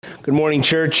Good morning,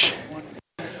 church.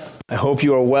 I hope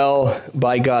you are well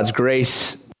by God's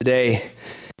grace today.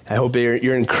 I hope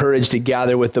you're encouraged to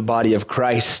gather with the body of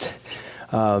Christ.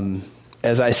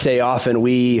 As I say often,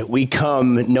 we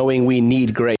come knowing we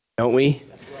need grace, don't we?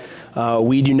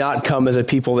 We do not come as a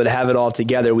people that have it all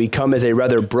together. We come as a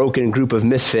rather broken group of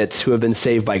misfits who have been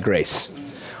saved by grace,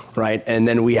 right? And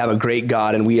then we have a great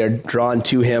God, and we are drawn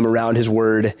to him around his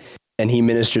word, and he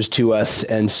ministers to us,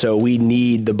 and so we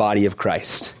need the body of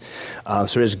Christ.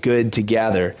 So it is good to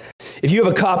gather. If you have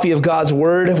a copy of God's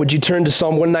word, would you turn to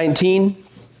Psalm 119?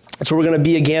 That's where we're going to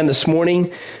be again this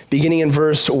morning, beginning in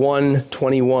verse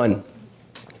 121.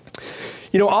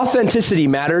 You know, authenticity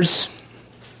matters.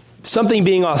 Something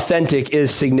being authentic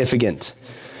is significant.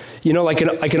 You know, like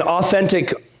an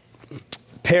authentic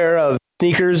pair of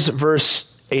sneakers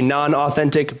versus a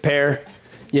non-authentic pair.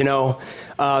 You know,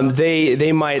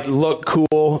 they might look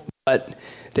cool, but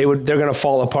they're going to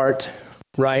fall apart,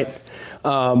 right?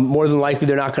 More than likely,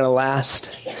 they're not going to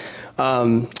last.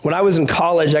 When I was in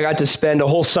college, I got to spend a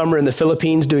whole summer in the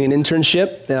Philippines doing an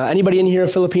internship. Anybody in here a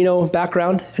Filipino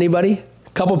background? Anybody? A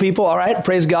couple people? All right.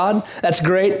 Praise God. That's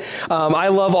great. I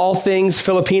love all things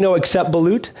Filipino except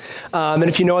balut. And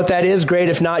if you know what that is, great.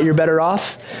 If not, you're better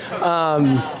off.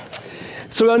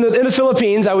 So in the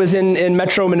Philippines, I was in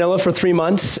Metro Manila for 3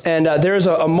 months, and there's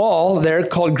a mall there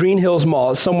called Green Hills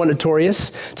Mall. It's somewhat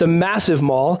notorious. It's a massive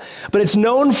mall, but it's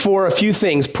known for a few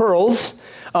things. Pearls,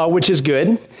 which is good.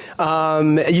 You just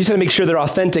got to make sure they're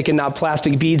authentic and not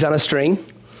plastic beads on a string.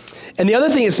 And the other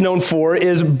thing it's known for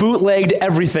is bootlegged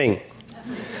everything.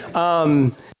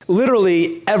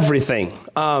 Literally everything.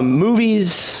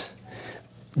 Movies,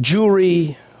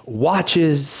 jewelry,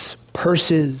 watches,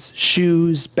 purses,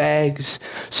 shoes, bags.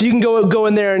 So you can go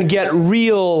in there and get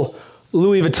real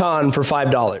Louis Vuitton for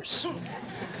 $5.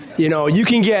 You know, you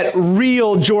can get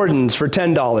real Jordans for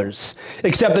 $10.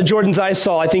 Except the Jordans I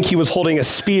saw, I think he was holding a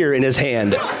spear in his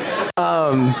hand.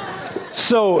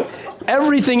 So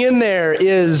everything in there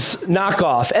is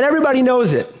knockoff, and everybody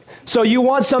knows it. So you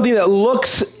want something that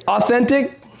looks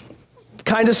authentic,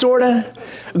 kind of, sort of?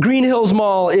 Green Hills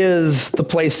Mall is the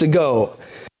place to go.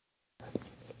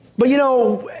 But you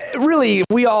know, really,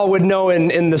 we all would know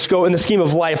in the scheme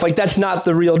of life, like that's not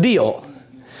the real deal.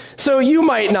 So you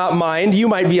might not mind. You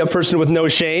might be a person with no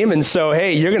shame, and so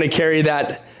hey, you're going to carry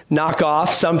that knockoff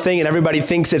something, and everybody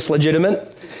thinks it's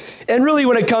legitimate. And really,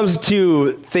 when it comes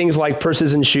to things like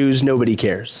purses and shoes, nobody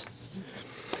cares.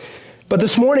 But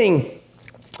this morning,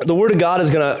 the Word of God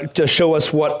is going to show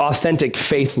us what authentic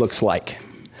faith looks like.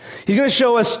 He's going to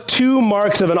show us 2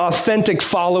 marks of an authentic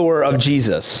follower of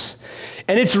Jesus.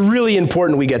 And it's really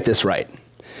important we get this right.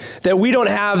 That we don't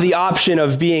have the option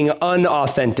of being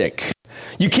unauthentic.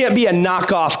 You can't be a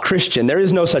knockoff Christian. There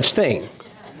is no such thing.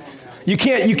 You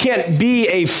can't be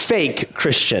a fake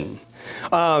Christian.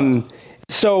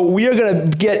 So we are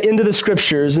going to get into the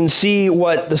scriptures and see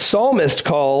what the psalmist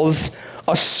calls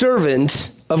a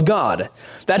servant of God.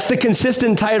 That's the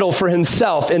consistent title for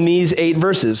himself in these 8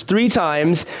 verses. 3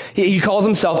 times he calls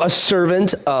himself a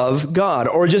servant of God,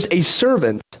 or just a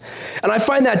servant. And I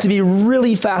find that to be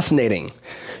really fascinating,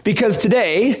 because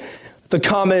today the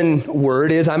common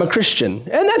word is I'm a Christian,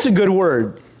 and that's a good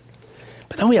word.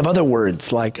 But then we have other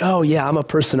words like, oh yeah, I'm a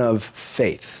person of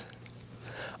faith.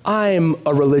 I'm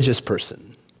a religious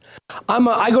person.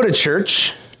 I go to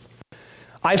church.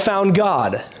 I found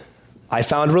God. I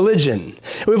found religion.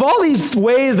 We have all these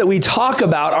ways that we talk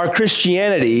about our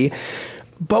Christianity,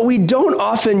 but we don't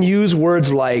often use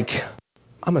words like,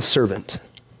 I'm a servant.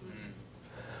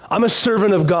 I'm a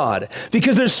servant of God.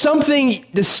 Because there's something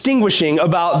distinguishing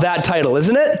about that title,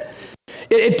 isn't it?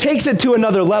 It takes it to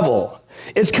another level.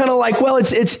 It's kind of like, well,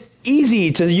 it's easy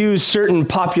to use certain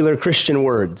popular Christian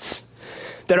words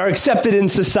that are accepted in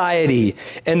society,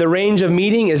 and the range of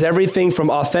meaning is everything from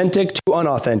authentic to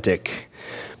unauthentic.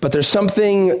 But there's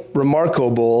something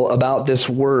remarkable about this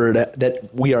word, that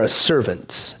we are a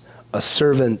servant, a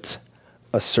servant,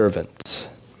 a servant.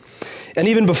 And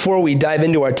even before we dive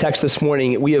into our text this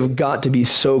morning, we have got to be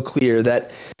so clear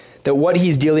that what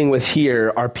he's dealing with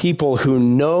here are people who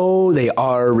know they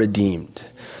are redeemed.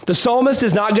 The psalmist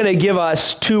is not going to give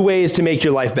us 2 ways to make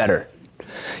your life better.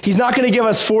 He's not going to give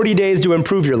us 40 days to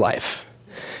improve your life.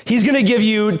 He's going to give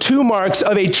you 2 marks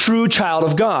of a true child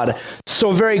of God.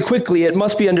 So very quickly, it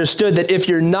must be understood that if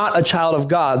you're not a child of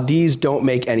God, these don't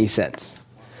make any sense.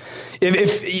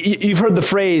 If you've heard the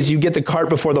phrase, you get the cart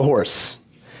before the horse.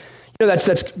 You know,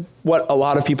 that's what a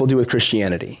lot of people do with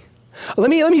Christianity. Let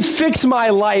me fix my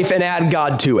life and add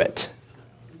God to it.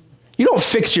 You don't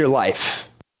fix your life.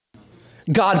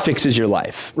 God fixes your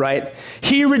life, right?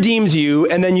 He redeems you,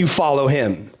 and then you follow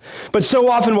him. But so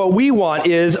often what we want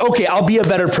is, okay, I'll be a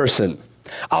better person.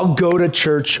 I'll go to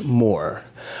church more.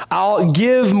 I'll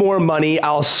give more money.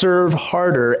 I'll serve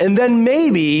harder. And then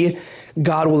maybe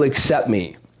God will accept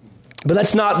me. But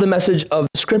that's not the message of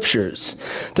the Scriptures.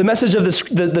 The message of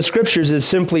the Scriptures is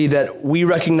simply that we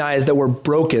recognize that we're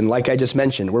broken, like I just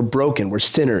mentioned. We're broken. We're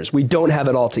sinners. We don't have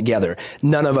it all together.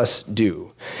 None of us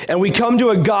do. And we come to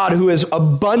a God who is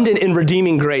abundant in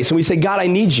redeeming grace, and we say, God, I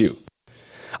need you.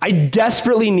 I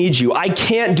desperately need you. I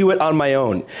can't do it on my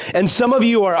own. And some of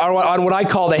you are on what I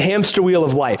call the hamster wheel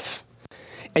of life,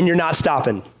 and you're not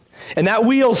stopping. And that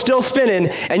wheel's still spinning,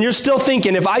 and you're still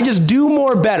thinking, if I just do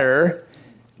more better,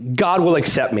 God will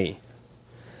accept me.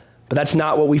 But that's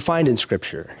not what we find in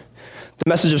Scripture. The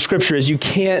message of Scripture is you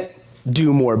can't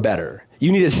do more better.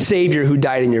 You need a Savior who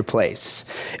died in your place.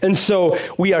 And so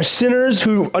we are sinners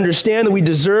who understand that we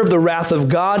deserve the wrath of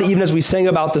God, even as we sang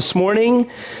about this morning,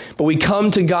 but we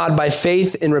come to God by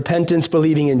faith in repentance,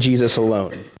 believing in Jesus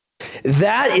alone.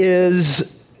 That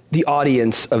is the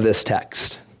audience of this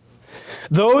text.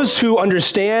 Those who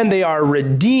understand they are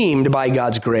redeemed by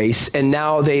God's grace, and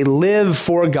now they live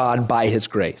for God by his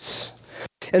grace.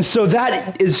 And so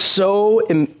that is so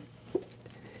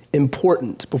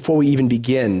important before we even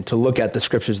begin to look at the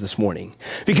Scriptures this morning.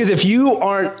 Because if you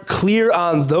aren't clear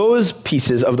on those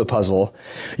pieces of the puzzle,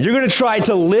 you're going to try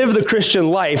to live the Christian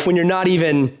life when you're not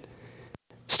even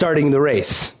starting the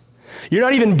race. You're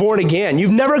not even born again.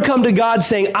 You've never come to God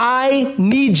saying, I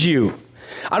need you.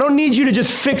 I don't need you to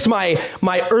just fix my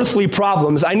earthly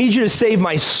problems. I need you to save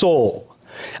my soul.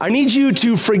 I need you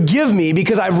to forgive me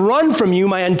because I've run from you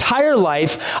my entire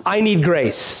life. I need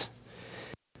grace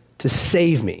to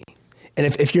save me. And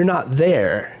if you're not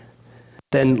there,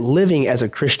 then living as a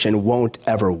Christian won't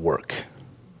ever work.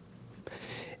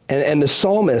 And the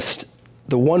psalmist,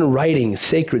 the one writing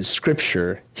sacred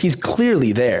scripture, he's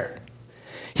clearly there.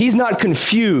 He's not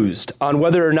confused on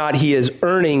whether or not he is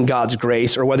earning God's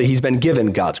grace or whether he's been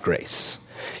given God's grace.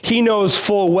 He knows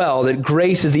full well that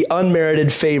grace is the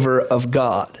unmerited favor of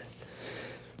God.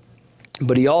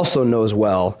 But he also knows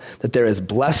well that there is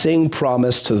blessing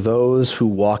promised to those who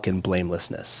walk in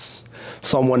blamelessness.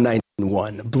 Psalm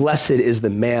 119:1, blessed is the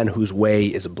man whose way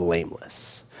is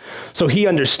blameless. So he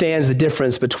understands the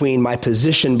difference between my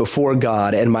position before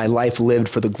God and my life lived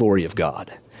for the glory of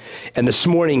God. And this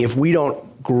morning, if we don't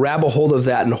grab a hold of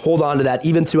that and hold on to that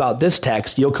even throughout this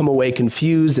text, you'll come away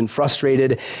confused and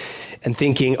frustrated and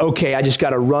thinking, okay, I just got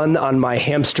to run on my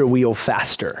hamster wheel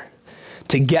faster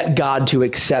to get God to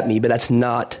accept me, but that's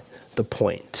not the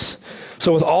point.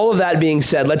 So with all of that being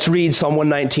said, let's read Psalm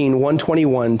 119,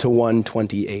 121 to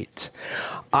 128.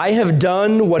 I have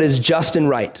done what is just and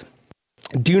right.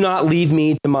 Do not leave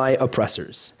me to my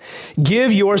oppressors.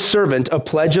 Give your servant a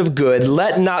pledge of good.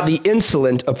 Let not the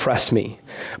insolent oppress me.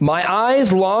 My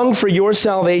eyes long for your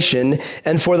salvation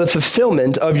and for the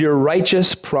fulfillment of your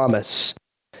righteous promise.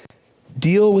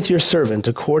 Deal with your servant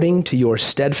according to your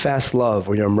steadfast love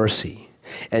or your mercy,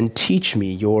 and teach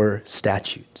me your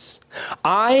statutes.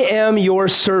 I am your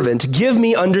servant. Give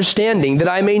me understanding that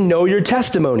I may know your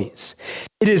testimonies.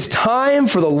 It is time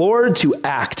for the Lord to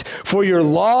act, for your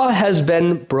law has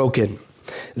been broken.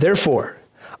 Therefore,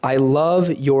 I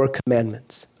love your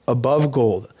commandments above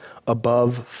gold,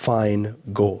 above fine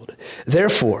gold.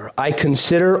 Therefore, I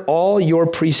consider all your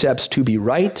precepts to be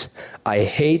right. I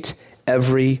hate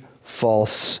every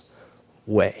false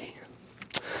way.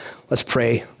 Let's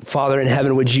pray. Father in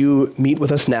heaven, would you meet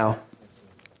with us now?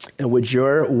 And would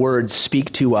your words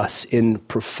speak to us in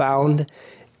profound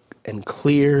and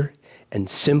clear and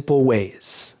simple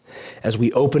ways as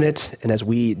we open it and as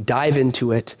we dive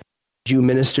into it? Would you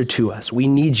minister to us? We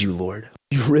need you, Lord.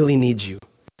 We really need you.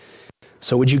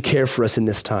 So would you care for us in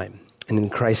this time? And in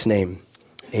Christ's name,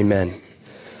 amen.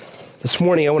 This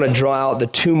morning, I want to draw out the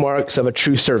two marks of a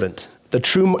true servant. The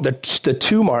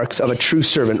two marks of a true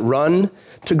servant: run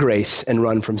to grace and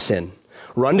run from sin.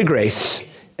 Run to grace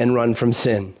and run from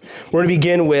sin. We're going to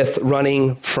begin with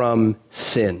running from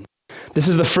sin. This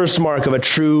is the first mark of a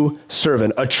true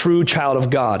servant, a true child of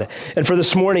God. And for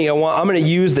this morning, I'm going to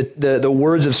use the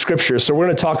words of Scripture. So we're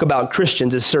going to talk about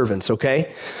Christians as servants,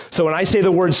 okay? So when I say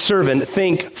the word servant,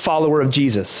 think follower of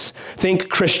Jesus. Think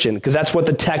Christian, because that's what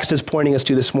the text is pointing us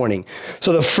to this morning.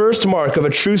 So the first mark of a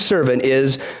true servant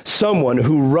is someone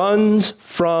who runs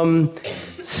from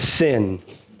sin.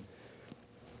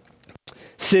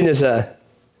 Sin is a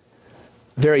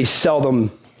very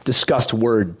seldom discussed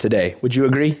word today. Would you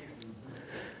agree?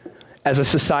 As a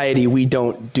society, we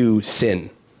don't do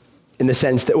sin in the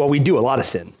sense that, well, we do a lot of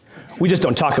sin. We just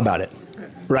don't talk about it,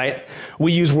 right?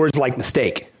 We use words like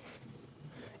mistake,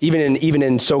 even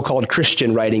in so-called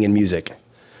Christian writing and music.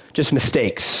 Just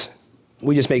mistakes.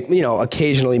 We just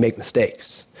occasionally make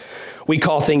mistakes. We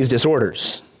call things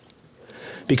disorders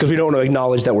because we don't want to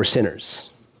acknowledge that we're sinners,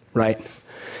 right?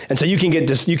 And so you can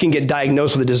get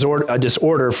diagnosed with a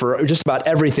disorder for just about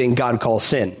everything God calls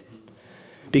sin,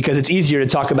 because it's easier to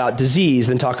talk about disease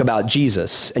than talk about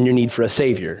Jesus and your need for a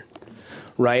Savior,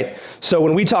 right? So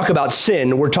when we talk about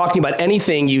sin, we're talking about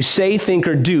anything you say, think,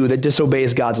 or do that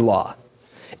disobeys God's law.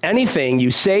 Anything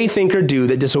you say, think, or do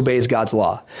that disobeys God's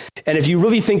law. And if you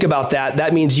really think about that,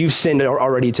 that means you've sinned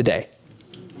already today.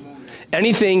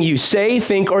 Anything you say,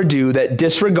 think, or do that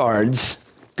disregards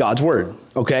God's word,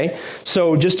 okay?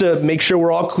 So just to make sure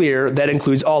we're all clear, that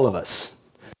includes all of us.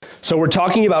 So we're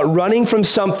talking about running from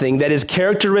something that is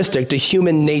characteristic to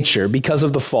human nature because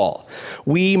of the fall.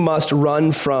 We must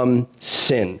run from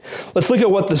sin. Let's look at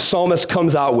what the psalmist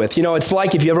comes out with. It's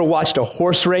like if you ever watched a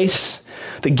horse race,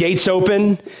 the gates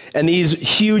open, and these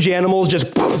huge animals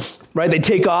just, right, they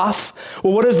take off.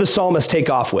 Well, what does the psalmist take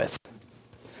off with?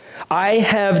 I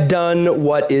have done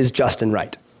what is just and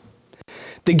right.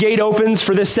 The gate opens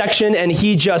for this section, and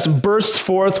he just bursts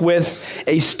forth with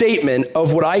a statement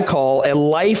of what I call a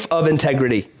life of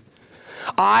integrity.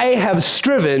 I have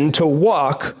striven to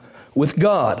walk with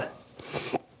God.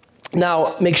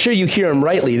 Now, make sure you hear him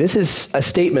rightly. This is a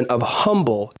statement of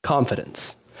humble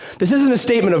confidence. This isn't a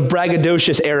statement of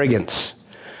braggadocious arrogance.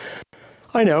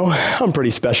 I know, I'm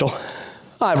pretty special.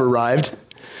 I've arrived.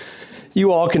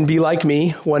 You all can be like me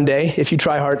one day if you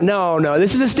try hard. No.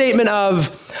 This is a statement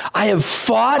of, I have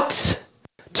fought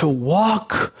to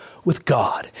walk with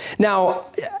God. Now,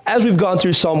 as we've gone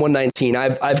through Psalm 119,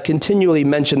 I've continually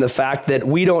mentioned the fact that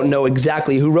we don't know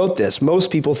exactly who wrote this.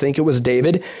 Most people think it was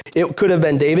David. It could have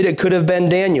been David. It could have been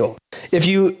Daniel. If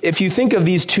you think of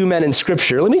these two men in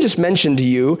Scripture, let me just mention to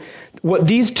you what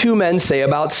these two men say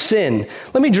about sin.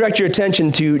 Let me direct your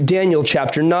attention to Daniel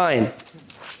chapter 9.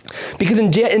 Because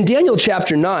in Daniel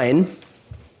chapter 9,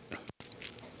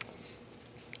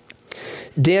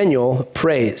 Daniel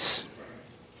prays.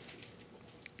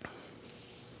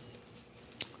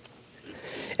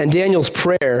 And Daniel's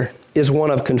prayer is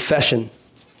one of confession.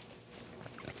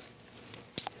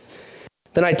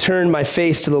 Then I turned my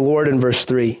face to the Lord in verse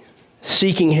 3,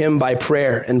 seeking him by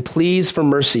prayer and pleas for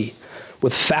mercy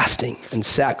with fasting and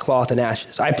sackcloth and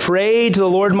ashes. I prayed to the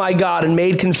Lord my God and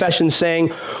made confession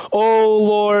saying, O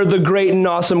Lord, the great and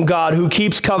awesome God who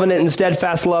keeps covenant and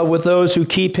steadfast love with those who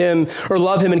keep him or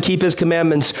love him and keep his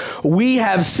commandments, we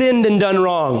have sinned and done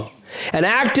wrong and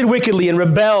acted wickedly and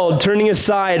rebelled, turning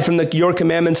aside from your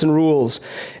commandments and rules.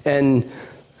 And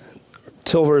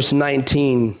till verse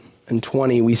 19 and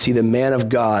 20, we see the man of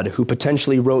God who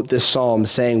potentially wrote this psalm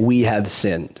saying, we have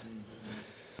sinned.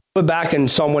 Go back in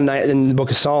in the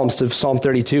book of Psalms to Psalm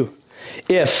 32.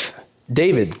 If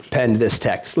David penned this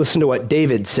text, listen to what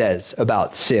David says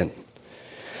about sin.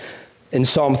 In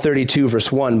Psalm 32, verse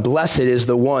 1, blessed is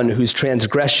the one whose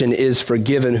transgression is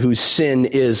forgiven, whose sin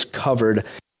is covered.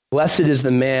 Blessed is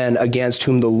the man against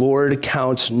whom the Lord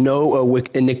counts no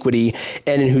iniquity,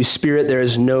 and in whose spirit there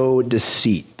is no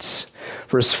deceit.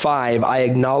 Verse 5, I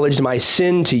acknowledged my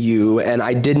sin to you, and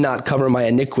I did not cover my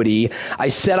iniquity. I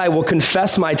said I will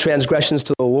confess my transgressions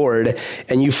to the Lord,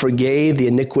 and you forgave the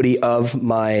iniquity of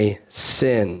my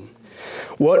sin.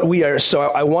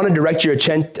 So I want to direct your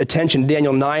attention to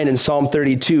Daniel 9 and Psalm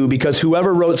 32, because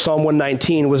whoever wrote Psalm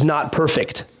 119 was not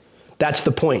perfect. That's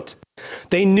the point.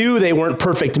 They knew they weren't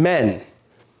perfect men,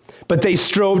 but they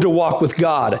strove to walk with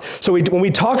God. So when we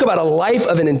talk about a life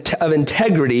of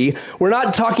integrity, we're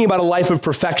not talking about a life of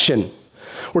perfection.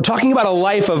 We're talking about a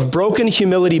life of broken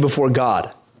humility before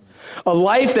God. A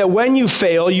life that when you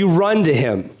fail, you run to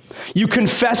him. You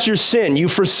confess your sin. You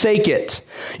forsake it.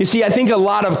 You see, I think a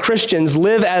lot of Christians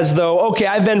live as though, okay,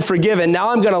 I've been forgiven. Now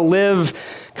I'm going to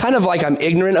live kind of like I'm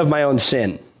ignorant of my own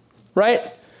sin, right?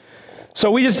 So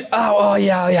we just,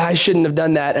 yeah, I shouldn't have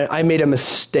done that. And I made a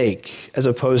mistake, as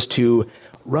opposed to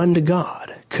run to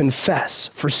God, confess,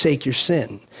 forsake your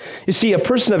sin. You see, a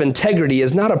person of integrity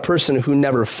is not a person who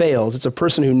never fails. It's a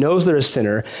person who knows they're a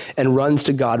sinner and runs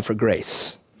to God for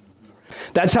grace.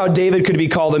 That's how David could be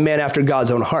called a man after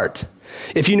God's own heart.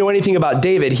 If you know anything about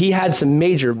David, he had some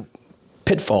major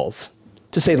pitfalls,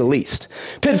 to say the least.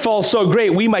 Pitfalls so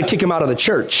great, we might kick him out of the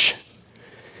church.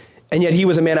 And yet he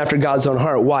was a man after God's own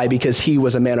heart. Why? Because he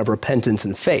was a man of repentance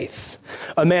and faith.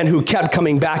 A man who kept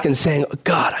coming back and saying,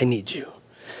 God, I need you.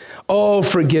 Oh,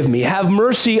 forgive me. Have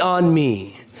mercy on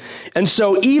me. And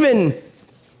so even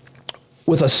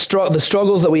with the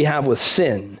struggles that we have with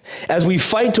sin, as we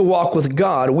fight to walk with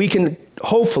God, we can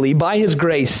hopefully, by his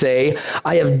grace, say,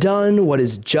 I have done what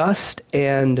is just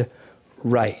and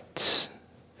right.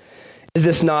 Is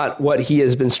this not what he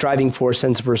has been striving for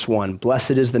since verse 1?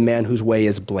 Blessed is the man whose way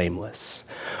is blameless.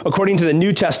 According to the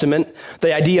New Testament,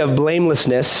 the idea of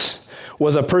blamelessness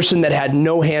was a person that had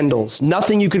no handles,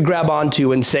 nothing you could grab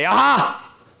onto and say,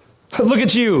 aha, look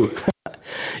at you.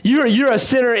 You're a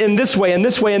sinner in this way, and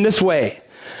this way, and this way.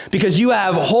 Because you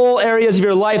have whole areas of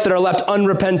your life that are left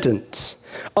unrepentant,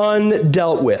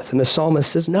 undealt with. And the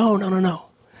psalmist says, no.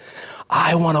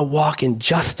 I want to walk in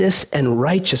justice and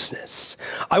righteousness.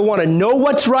 I want to know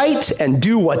what's right and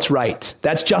do what's right.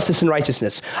 That's justice and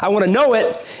righteousness. I want to know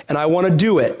it and I want to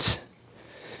do it.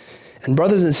 And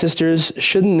brothers and sisters,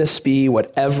 shouldn't this be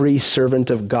what every servant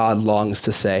of God longs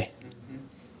to say?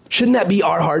 Shouldn't that be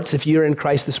our hearts if you're in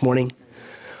Christ this morning?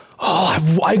 Oh,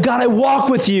 God, I walk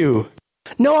with you.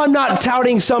 No, I'm not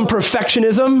touting some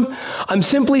perfectionism. I'm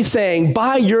simply saying,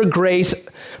 by your grace,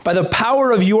 by the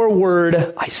power of your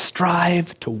word, I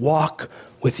strive to walk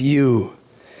with you.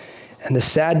 And the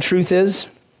sad truth is,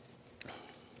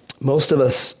 most of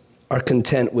us are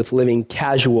content with living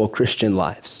casual Christian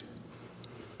lives.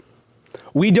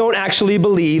 We don't actually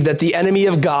believe that the enemy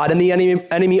of God and the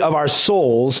enemy of our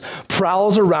souls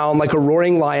prowls around like a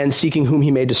roaring lion seeking whom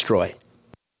he may destroy.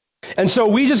 And so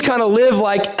we just kind of live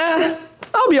like,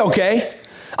 I'll be okay.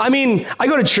 I mean, I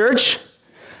go to church.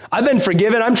 I've been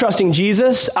forgiven. I'm trusting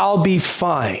Jesus. I'll be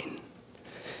fine.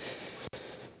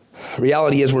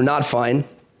 Reality is we're not fine.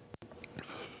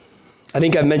 I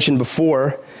think I've mentioned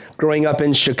before, growing up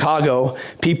in Chicago,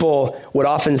 people would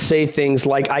often say things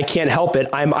like, I can't help it,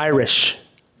 I'm Irish.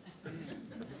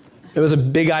 It was a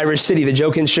big Irish city. The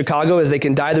joke in Chicago is they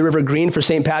can dye the river green for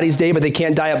St. Patty's Day, but they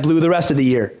can't dye it blue the rest of the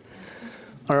year.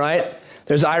 All right?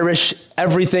 There's Irish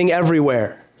everything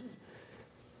everywhere.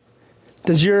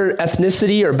 Does your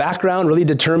ethnicity or background really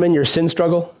determine your sin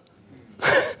struggle?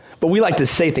 But we like to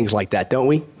say things like that, don't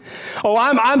we? Oh,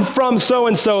 I'm from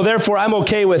so-and-so, therefore I'm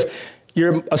okay with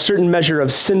a certain measure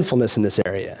of sinfulness in this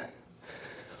area.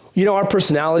 You know, our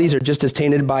personalities are just as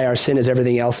tainted by our sin as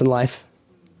everything else in life.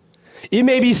 It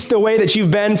may be the way that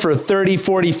you've been for 30,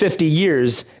 40, 50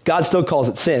 years. God still calls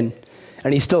it sin,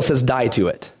 and he still says die to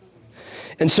it.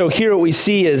 And so here what we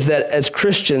see is that as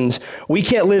Christians, we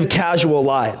can't live casual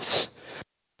lives.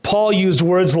 Paul used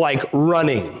words like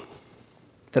running,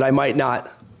 that I might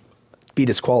not be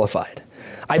disqualified.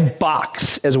 I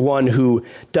box as one who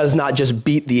does not just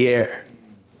beat the air.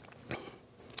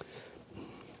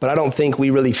 But I don't think we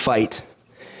really fight,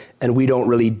 and we don't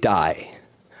really die.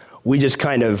 We just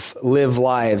kind of live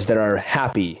lives that are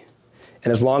happy,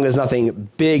 and as long as nothing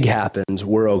big happens,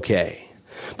 we're okay.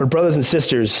 But brothers and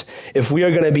sisters, if we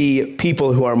are going to be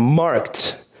people who are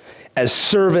marked as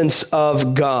servants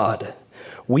of God,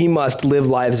 we must live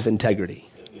lives of integrity.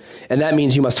 And that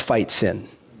means you must fight sin.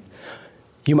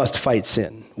 You must fight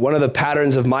sin. One of the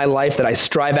patterns of my life that I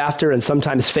strive after and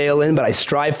sometimes fail in, but I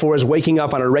strive for, is waking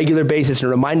up on a regular basis and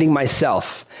reminding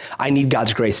myself, I need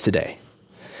God's grace today.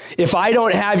 If I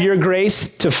don't have your grace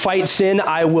to fight sin,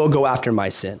 I will go after my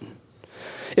sin.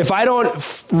 If I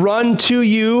don't run to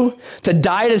you to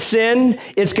die to sin,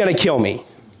 it's going to kill me,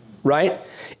 right?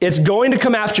 It's going to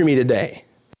come after me today.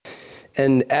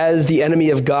 And as the enemy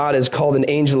of God is called an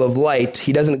angel of light,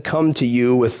 he doesn't come to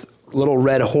you with little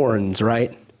red horns,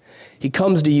 right? He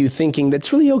comes to you thinking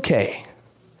that's really okay.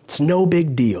 It's no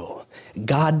big deal.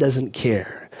 God doesn't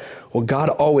care. Well, God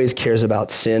always cares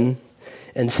about sin.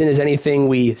 And sin is anything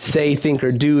we say, think,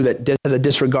 or do that has a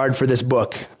disregard for this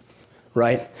book,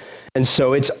 right? And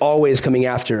so it's always coming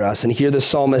after us. And here the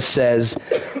psalmist says,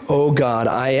 oh God,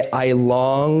 I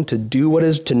long to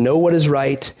know what is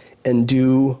right and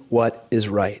do what is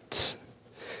right.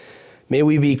 May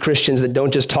we be Christians that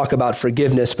don't just talk about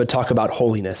forgiveness, but talk about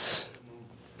holiness,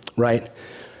 right?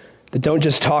 That don't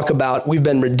just talk about we've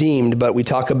been redeemed, but we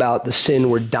talk about the sin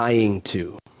we're dying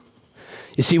to.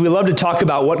 You see, we love to talk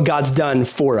about what God's done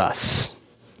for us.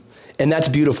 And that's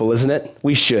beautiful, isn't it?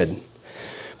 We should.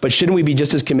 But shouldn't we be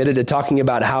just as committed to talking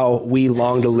about how we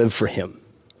long to live for him?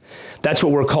 That's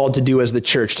what we're called to do as the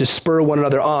church, to spur one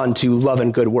another on to love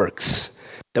and good works,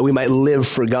 that we might live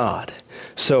for God.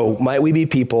 So might we be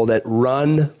people that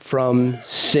run from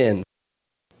sin,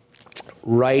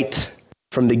 right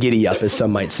from the giddy up, as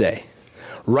some might say.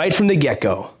 Right from the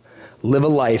get-go, live a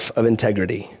life of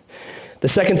integrity. The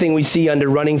second thing we see under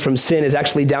running from sin is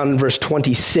actually down in verse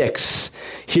 26.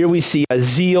 Here we see a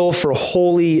zeal for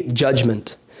holy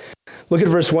judgment. Look at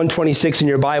verse 126 in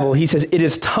your Bible. He says, it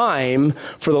is time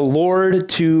for the Lord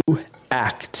to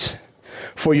act,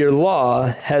 for your law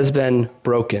has been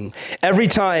broken. Every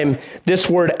time this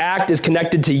word act is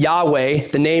connected to Yahweh,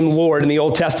 the name Lord in the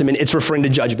Old Testament, it's referring to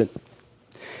judgment.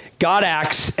 God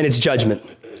acts and it's judgment.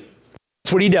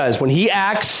 That's what he does. When he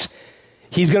acts,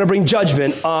 He's going to bring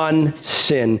judgment on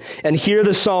sin. And here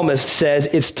the psalmist says,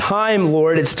 it's time,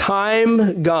 Lord, it's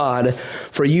time, God,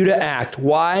 for you to act.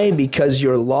 Why? Because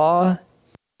your law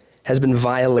has been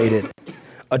violated.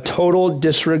 A total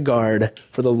disregard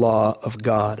for the law of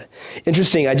God.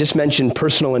 Interesting, I just mentioned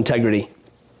personal integrity.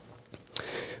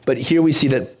 But here we see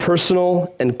that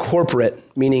personal and corporate,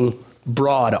 meaning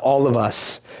broad, all of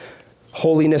us,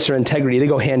 holiness or integrity, they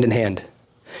go hand in hand.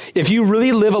 If you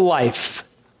really live a life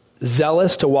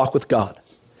zealous to walk with God,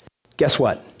 guess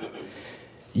what?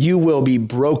 You will be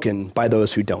broken by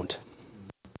those who don't.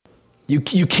 You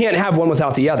can't have one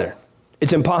without the other.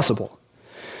 It's impossible.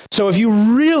 So if you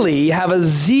really have a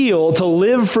zeal to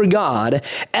live for God,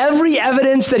 every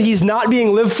evidence that he's not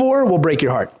being lived for will break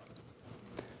your heart.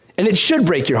 And it should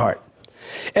break your heart.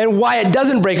 And why it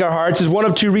doesn't break our hearts is one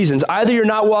of two reasons. Either you're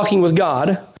not walking with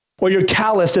God, or you're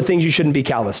callous to things you shouldn't be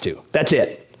callous to. That's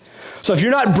it. So if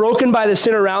you're not broken by the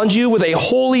sin around you with a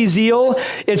holy zeal,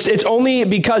 it's only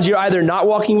because you're either not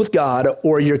walking with God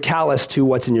or you're callous to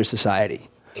what's in your society,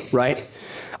 right?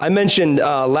 I mentioned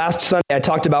last Sunday, I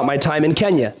talked about my time in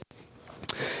Kenya.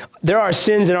 There are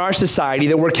sins in our society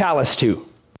that we're callous to,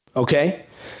 okay?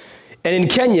 And in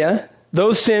Kenya,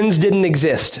 those sins didn't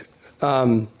exist,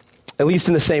 at least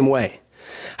in the same way.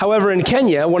 However, in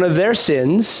Kenya, one of their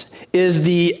sins is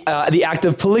the act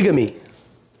of polygamy.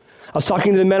 I was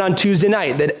talking to the men on Tuesday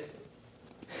night that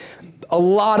a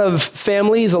lot of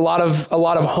families, a lot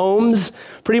of homes,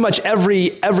 pretty much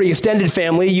every extended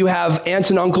family, you have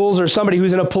aunts and uncles or somebody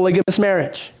who's in a polygamous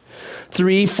marriage.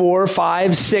 3, 4,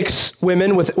 5, 6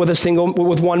 women with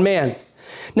one man.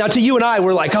 Now to you and I,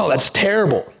 we're like, oh, that's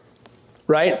terrible,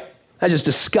 right? That just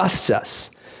disgusts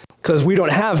us because we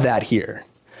don't have that here.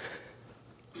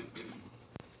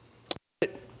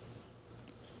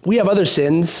 We have other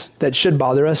sins that should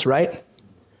bother us, right?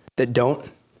 That don't.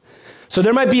 So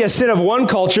there might be a sin of one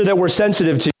culture that we're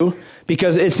sensitive to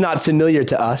because it's not familiar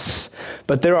to us,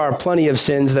 but there are plenty of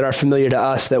sins that are familiar to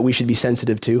us that we should be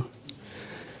sensitive to.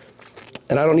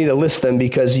 And I don't need to list them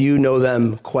because you know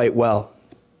them quite well.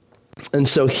 And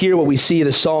so here what we see,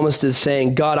 the psalmist is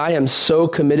saying, God, I am so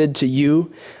committed to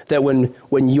you that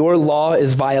when your law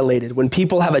is violated, when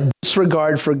people have a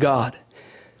disregard for God,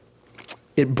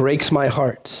 it breaks my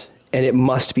heart, and it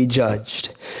must be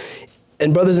judged.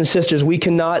 And brothers and sisters, we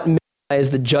cannot minimize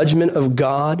the judgment of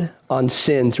God on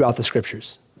sin throughout the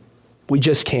scriptures. We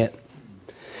just can't.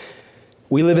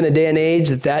 We live in a day and age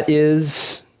that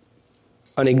is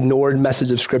an ignored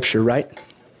message of scripture, right?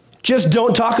 Just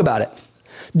don't talk about it.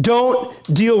 Don't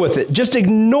deal with it. Just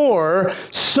ignore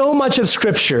so much of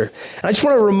scripture. And I just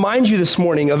want to remind you this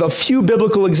morning of a few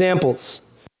biblical examples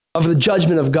of the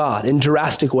judgment of God in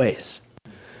drastic ways.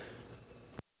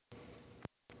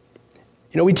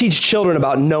 You know, we teach children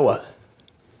about Noah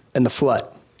and the flood.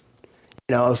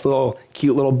 You know, this little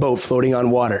cute little boat floating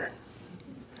on water.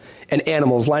 And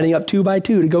animals lining up 2 by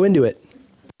 2 to go into it.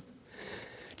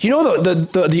 Do you know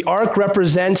the ark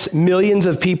represents millions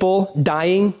of people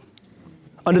dying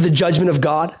under the judgment of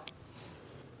God?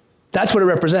 That's what it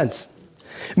represents.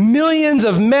 Millions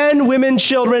of men, women,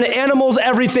 children, animals,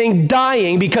 everything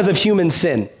dying because of human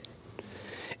sin.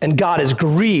 And God is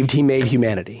grieved he made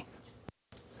humanity.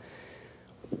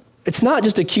 It's not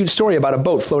just a cute story about a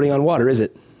boat floating on water, is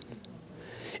it?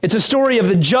 It's a story of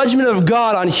the judgment of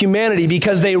God on humanity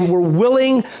because they were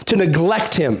willing to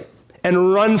neglect him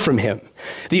and run from him.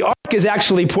 The ark is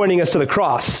actually pointing us to the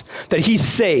cross, that he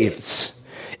saves.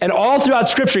 And all throughout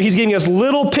Scripture, he's giving us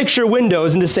little picture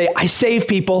windows and to say, I save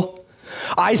people.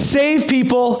 I save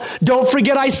people. Don't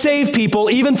forget I save people,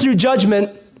 even through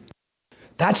judgment.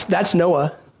 That's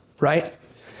Noah, right?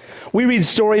 We read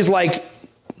stories like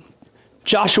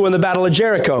Joshua in the Battle of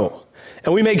Jericho,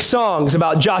 and we make songs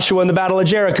about Joshua in the Battle of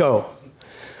Jericho.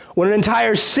 When an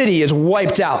entire city is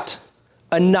wiped out,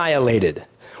 annihilated.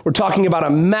 We're talking about a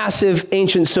massive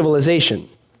ancient civilization.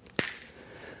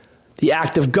 The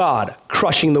act of God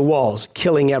crushing the walls,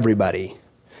 killing everybody.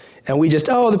 And we just,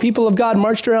 the people of God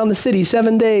marched around the city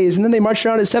 7 days, and then they marched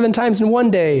around it 7 times in one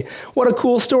day. What a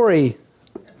cool story.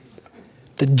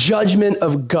 The judgment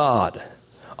of God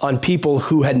on people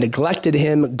who had neglected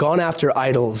him, gone after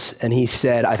idols, and he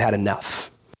said, I've had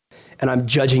enough, and I'm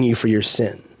judging you for your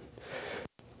sin.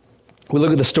 We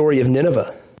look at the story of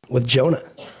Nineveh with Jonah.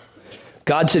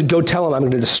 God said, go tell them I'm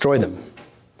going to destroy them.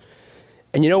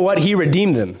 And you know what? He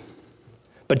redeemed them.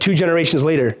 But 2 generations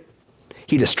later,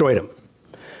 he destroyed them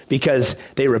because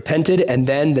they repented, and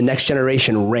then the next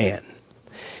generation ran.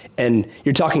 And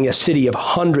you're talking a city of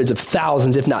hundreds of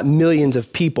thousands, if not millions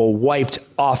of people wiped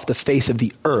off the face of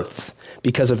the earth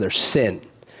because of their sin.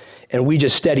 And we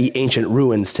just study ancient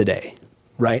ruins today,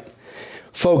 right?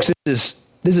 Folks, this is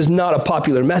This is not a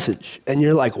popular message. And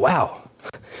you're like, wow,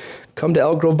 come to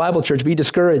Elk Grove Bible Church, be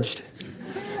discouraged.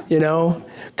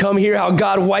 Come hear how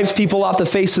God wipes people off the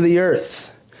face of the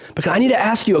earth. But I need to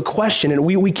ask you a question, and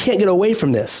we can't get away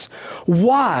from this.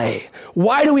 Why?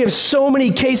 Why do we have so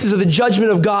many cases of the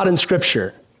judgment of God in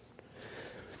Scripture?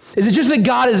 Is it just that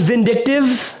God is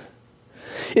vindictive?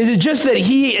 Is it just that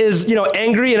he is,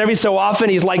 angry, and every so often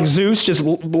he's like Zeus, just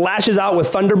lashes out with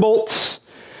thunderbolts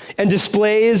and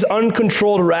displays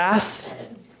uncontrolled wrath?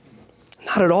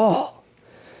 Not at all.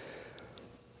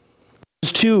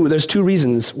 There's two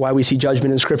reasons why we see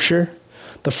judgment in Scripture.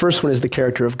 The first one is the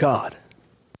character of God.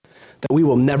 That we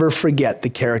will never forget the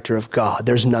character of God.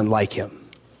 There's none like him.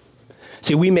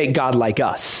 See, we make God like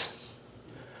us.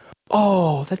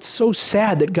 Oh, that's so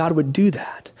sad that God would do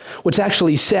that. What's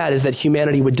actually sad is that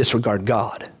humanity would disregard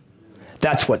God.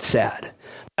 That's what's sad.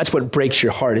 That's what breaks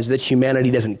your heart, is that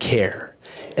humanity doesn't care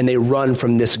and they run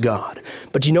from this God.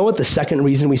 But you know what the second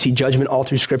reason we see judgment all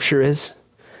through Scripture is?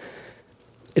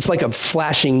 It's like a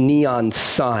flashing neon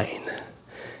sign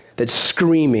that's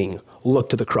screaming, look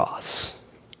to the cross.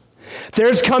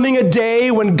 There's coming a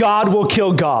day when God will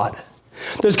kill God.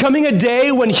 There's coming a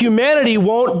day when humanity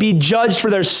won't be judged for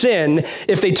their sin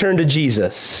if they turn to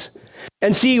Jesus.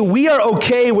 And see, we are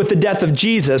okay with the death of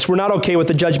Jesus. We're not okay with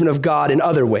the judgment of God in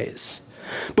other ways.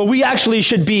 But we actually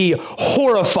should be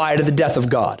horrified at the death of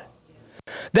God.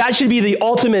 That should be the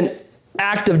ultimate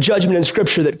act of judgment in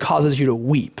Scripture that causes you to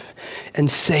weep and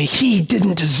say, he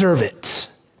didn't deserve it.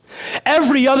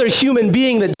 Every other human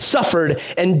being that suffered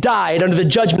and died under the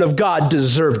judgment of God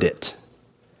deserved it.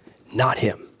 Not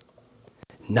him.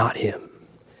 Not him.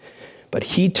 But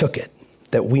he took it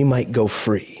that we might go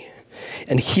free.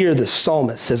 And here the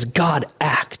psalmist says, God,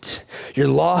 act. Your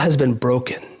law has been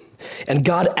broken. And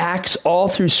God acts all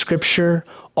through Scripture,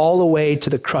 all the way to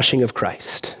the crushing of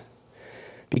Christ,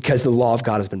 because the law of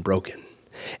God has been broken.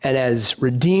 And as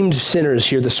redeemed sinners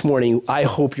here this morning, I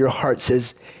hope your heart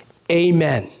says,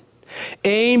 amen.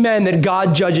 Amen that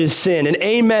God judges sin, and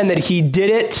amen that he did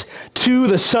it to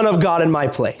the Son of God in my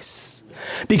place.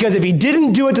 Because if he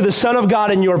didn't do it to the Son of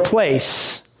God in your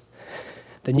place,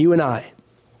 then you and I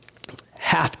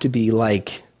have to be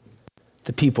like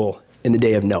the people in the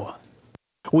day of Noah.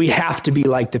 We have to be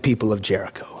like the people of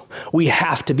Jericho. We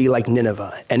have to be like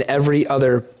Nineveh and every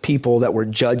other people that were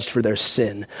judged for their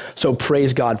sin. So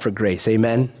praise God for grace,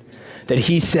 amen? That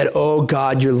he said, oh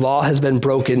God, your law has been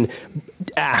broken.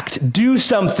 Act, do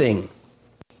something.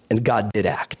 And God did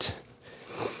act.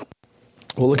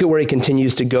 Well, look at where he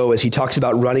continues to go as he talks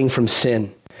about running from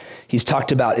sin. He's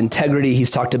talked about integrity. He's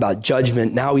talked about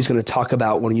judgment. Now he's going to talk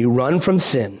about when you run from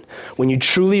sin, when you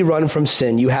truly run from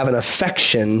sin, you have an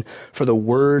affection for the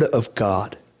word of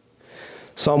God.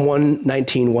 Psalm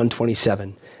 119,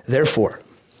 127. Therefore,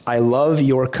 I love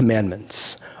your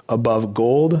commandments above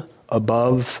gold,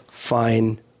 above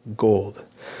fine gold.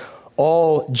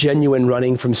 All genuine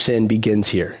running from sin begins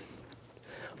here.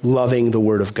 Loving the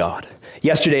word of God.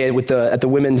 Yesterday at the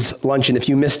women's luncheon, if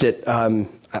you missed it,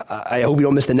 I hope you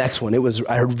don't miss the next one.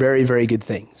 I heard very, very good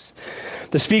things.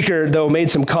 The speaker, though, made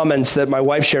some comments that my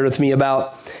wife shared with me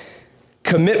about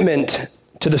commitment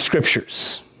to the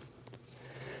Scriptures.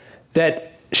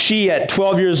 That she, at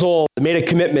 12 years old, made a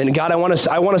commitment. God, I want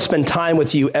to spend time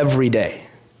with you every day.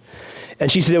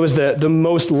 And she said it was the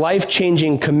most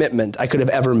life-changing commitment I could have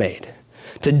ever made.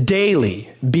 To daily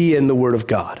be in the Word of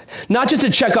God. Not just to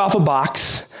check off a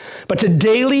box, but to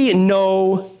daily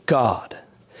know God.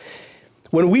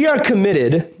 When we are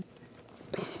committed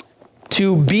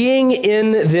to being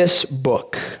in this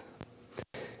book,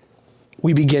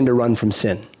 we begin to run from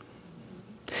sin.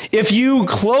 If you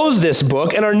close this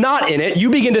book and are not in it, you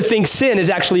begin to think sin is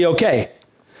actually okay.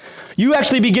 You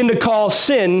actually begin to call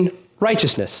sin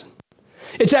righteousness.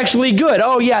 It's actually good.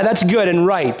 Oh yeah, that's good and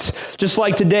right. Just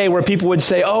like today where people would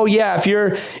say, oh yeah, if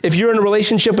you're in a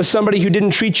relationship with somebody who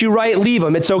didn't treat you right, leave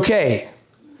them. It's okay.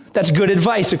 That's good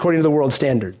advice according to the world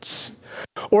standards.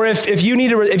 Or if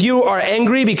you are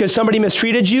angry because somebody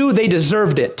mistreated you, they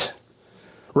deserved it.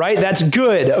 Right? That's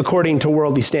good according to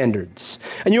worldly standards.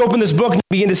 And you open this book and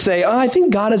you begin to say, oh, I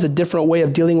think God has a different way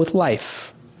of dealing with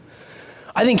life.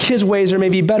 I think his ways are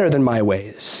maybe better than my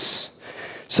ways.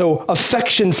 So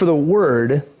affection for the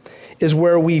word is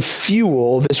where we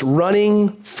fuel this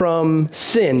running from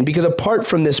sin, because apart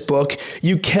from this book,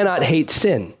 you cannot hate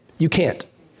sin. You can't.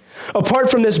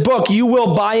 Apart from this book, you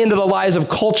will buy into the lies of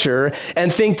culture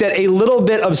and think that a little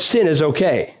bit of sin is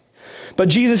okay. But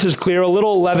Jesus is clear, a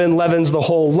little leaven leavens the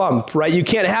whole lump, right? You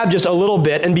can't have just a little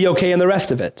bit and be okay in the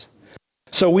rest of it.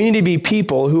 So we need to be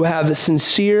people who have a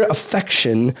sincere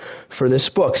affection for this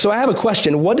book. So I have a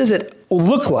question. What does it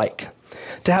look like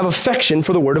to have affection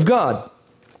for the Word of God?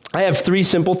 I have three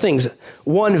simple things.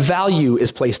 One, value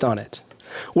is placed on it.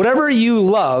 Whatever you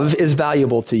love is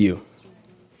valuable to you,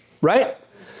 right?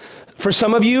 For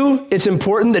some of you, it's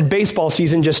important that baseball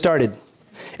season just started.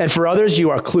 And for others,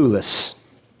 you are clueless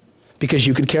because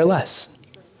you could care less,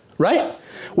 right?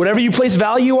 Whatever you place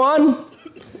value on,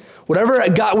 whatever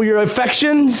got your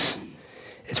affections,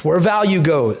 it's where value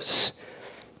goes.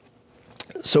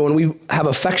 So when we have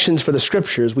affections for the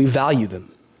scriptures, we value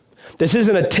them. This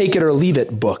isn't a take it or leave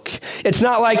it book. It's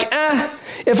not like,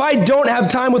 if I don't have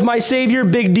time with my Savior,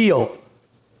 big deal.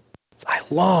 I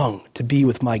long to be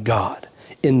with my God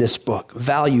in this book.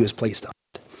 Value is placed on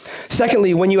it.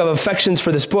 Secondly, when you have affections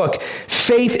for this book,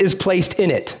 faith is placed in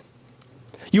it.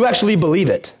 You actually believe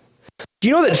it. Do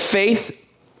you know that faith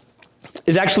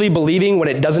is actually believing when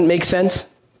it doesn't make sense?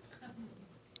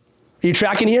 Are you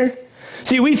tracking here?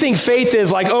 See, we think faith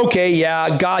is like, okay,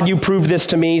 yeah, God, you proved this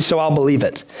to me, so I'll believe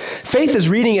it. Faith is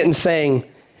reading it and saying,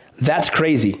 that's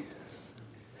crazy,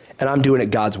 and I'm doing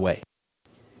it God's way.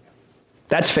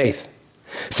 That's faith.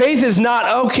 Faith is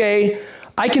not, okay,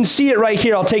 I can see it right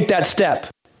here, I'll take that step.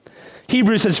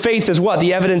 Hebrews says faith is what?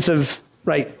 The evidence of,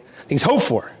 right, things hoped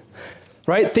for,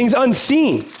 right? Things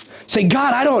unseen. Say,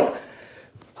 God, I don't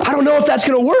know if that's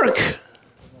going to work.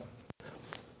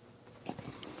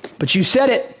 But you said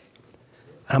it.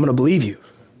 I'm going to believe you.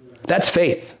 That's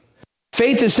faith.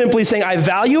 Faith is simply saying, I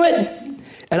value it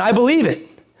and I believe it.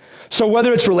 So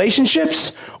whether it's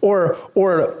relationships or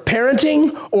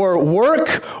parenting or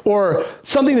work or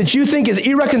something that you think is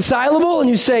irreconcilable and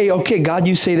you say, okay, God,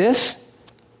 you say this.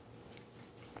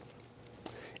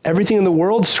 Everything in the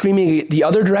world screaming the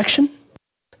other direction.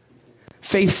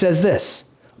 Faith says this.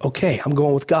 Okay, I'm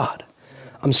going with God.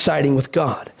 I'm siding with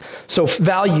God. So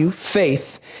value,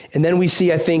 faith, and then we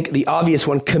see, I think, the obvious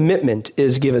one, commitment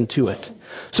is given to it.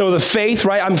 So the faith,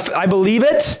 right, I believe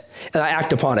it, and I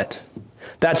act upon it.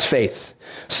 That's faith.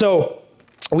 So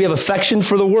we have affection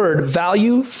for the word,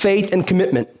 value, faith, and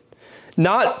commitment.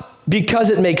 Not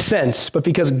because it makes sense, but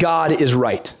because God is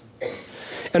right.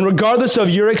 And regardless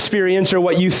of your experience or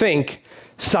what you think,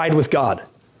 side with God.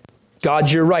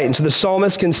 God, you're right. And so the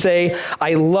psalmist can say,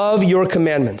 I love your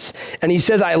commandments. And he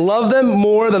says, I love them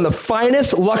more than the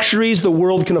finest luxuries the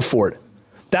world can afford.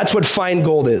 That's what fine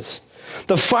gold is.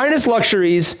 The finest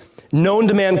luxuries known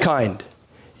to mankind.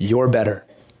 You're better.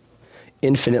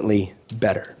 Infinitely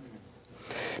better.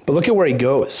 But look at where he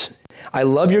goes. I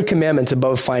love your commandments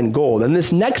above fine gold. And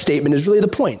this next statement is really the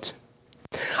point.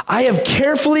 I have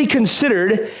carefully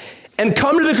considered and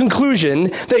come to the conclusion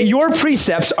that your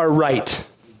precepts are right.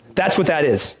 That's what that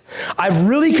is. I've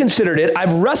really considered it.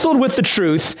 I've wrestled with the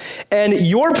truth, and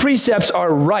your precepts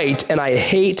are right, and I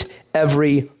hate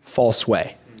every false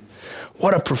way.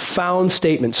 What a profound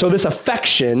statement. So this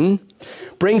affection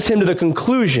brings him to the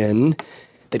conclusion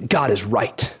that God is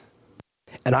right,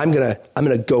 and I'm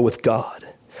gonna go with God.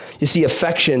 You see,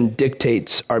 affection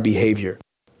dictates our behavior,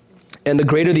 and the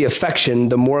greater the affection,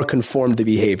 the more conformed the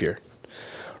behavior,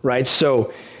 right?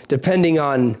 So depending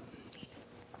on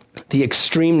the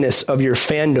extremeness of your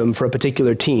fandom for a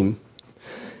particular team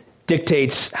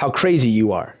dictates how crazy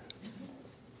you are,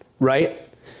 right?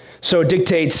 So it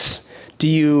dictates, do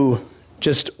you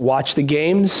just watch the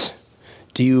games?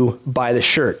 Do you buy the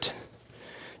shirt?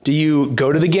 Do you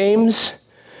go to the games?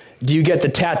 Do you get the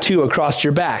tattoo across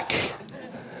your back?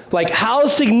 Like, how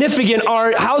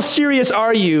serious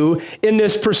are you in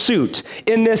this pursuit,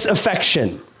 in this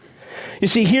affection? You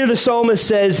see, here the psalmist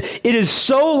says, it is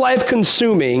so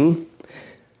life-consuming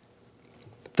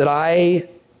that I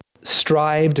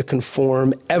strive to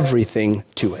conform everything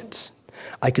to it.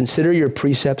 I consider your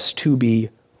precepts to be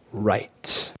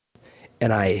right,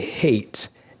 and I hate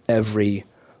every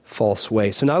false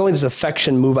way. So not only does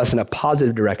affection move us in a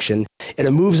positive direction, it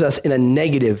moves us in a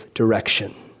negative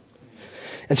direction.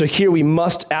 And so here we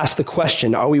must ask the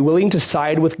question, are we willing to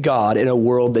side with God in a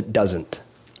world that doesn't?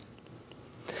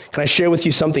 Can I share with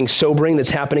you something sobering that's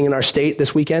happening in our state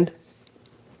this weekend?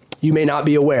 You may not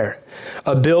be aware.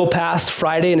 A bill passed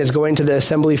Friday and is going to the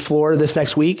assembly floor this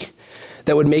next week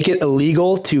that would make it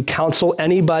illegal to counsel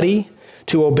anybody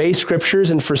to obey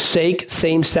scriptures and forsake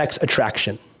same-sex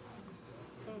attraction.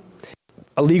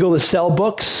 Illegal to sell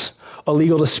books,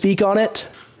 illegal to speak on it,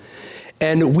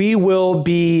 and we will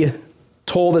be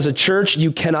told as a church,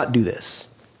 you cannot do this.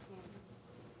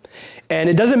 And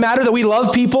it doesn't matter that we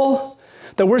love people,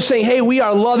 that we're saying, hey, we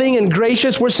are loving and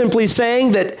gracious. We're simply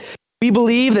saying that we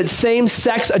believe that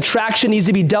same-sex attraction needs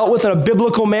to be dealt with in a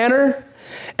biblical manner,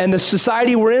 and the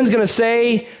society we're in is going to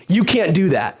say, you can't do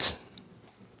that.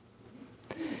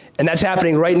 And that's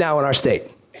happening right now in our state.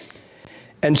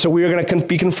 And so we are going to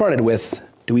be confronted with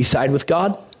Do we side with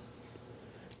God?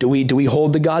 Do we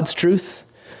hold to God's truth?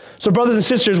 So brothers and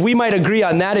sisters, we might agree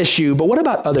on that issue, but what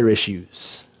about other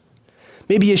issues?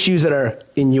 Maybe issues that are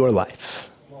in your life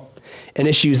and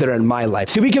issues that are in my life.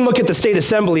 See, we can look at the state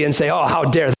assembly and say, oh, how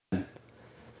dare them?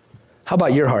 How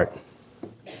about your heart?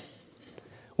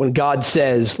 When God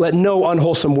says, let no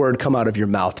unwholesome word come out of your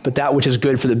mouth, but that which is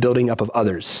good for the building up of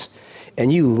others.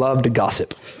 And you love to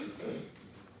gossip.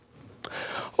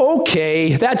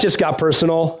 Okay, that just got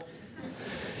personal.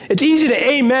 It's easy to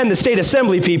amen the state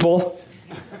assembly, people.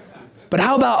 But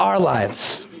how about our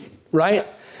lives, right?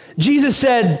 Jesus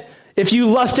said, if you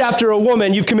lust after a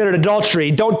woman, you've committed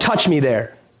adultery. Don't touch me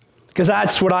there, because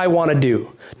that's what I want to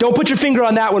do. Don't put your finger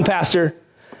on that one, Pastor.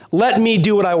 Let me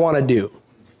do what I want to do.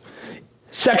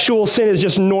 Sexual sin is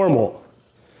just normal,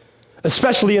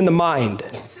 especially in the mind.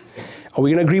 Are we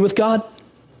going to agree with God?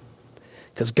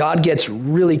 Because God gets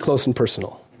really close and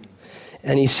personal.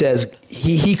 And he says,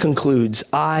 he concludes,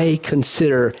 I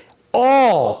consider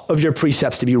all of your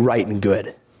precepts to be right and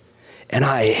good. And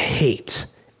I hate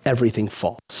everything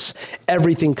false,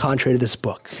 everything contrary to this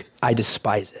book. I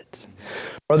despise it.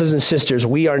 Brothers and sisters,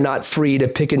 we are not free to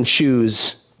pick and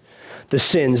choose the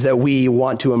sins that we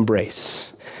want to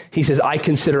embrace. He says, I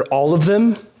consider all of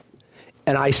them,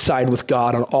 and I side with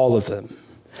God on all of them.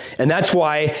 And that's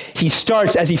why he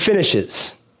starts as he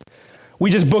finishes. We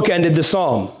just bookended the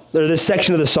psalm, or this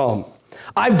section of the psalm.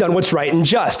 I've done what's right and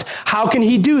just. How can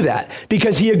he do that?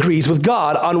 Because he agrees with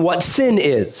God on what sin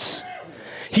is.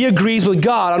 He agrees with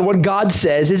God on what God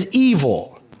says is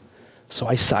evil. So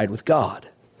I side with God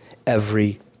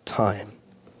every time.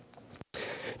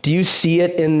 Do you see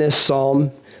it in this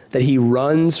psalm that he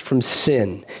runs from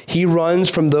sin? He runs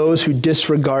from those who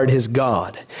disregard his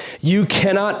God. You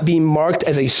cannot be marked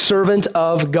as a servant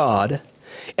of God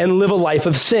and live a life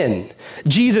of sin.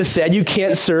 Jesus said you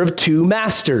can't serve two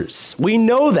masters. We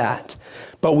know that,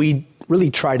 but we really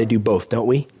try to do both, don't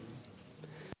we?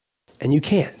 And you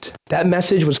can't. That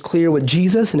message was clear with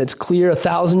Jesus, and it's clear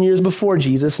 1,000 years before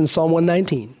Jesus in Psalm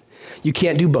 119. You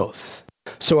can't do both.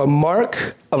 So a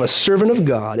mark of a servant of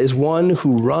God is one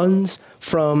who runs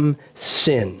from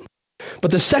sin. But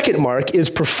the second mark is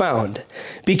profound,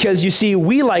 because you see,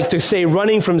 we like to say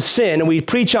running from sin, and we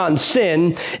preach on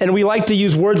sin, and we like to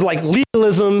use words like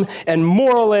legalism and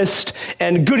moralist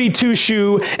and goody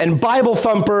two-shoe and Bible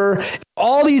thumper,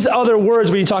 all these other words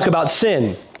when you talk about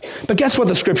sin. But guess what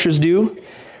the scriptures do?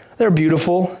 They're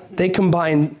beautiful. They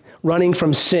combine running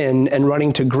from sin and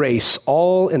running to grace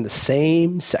all in the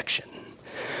same section.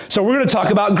 So we're going to talk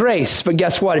about grace, but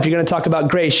guess what? If you're going to talk about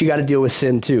grace, you got to deal with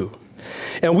sin too.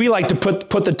 And we like to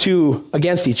put the two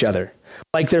against each other,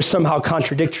 like they're somehow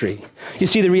contradictory. You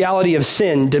see, the reality of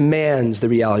sin demands the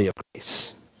reality of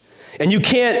grace. And you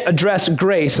can't address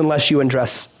grace unless you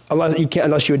address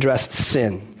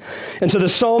sin. And so the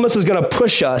psalmist is going to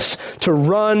push us to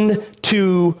run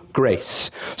to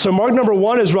grace. So mark number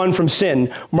 1 is run from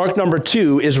sin. Mark number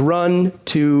 2 is run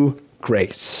to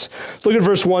grace. Look at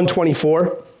verse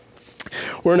 124.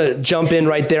 We're going to jump in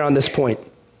right there on this point.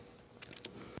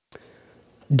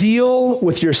 Deal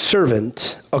with your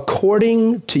servant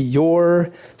according to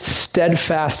your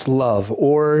steadfast love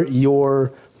or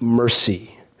your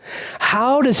mercy.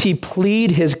 How does he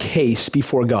plead his case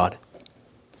before God?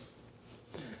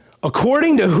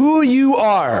 According to who you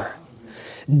are,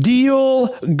 deal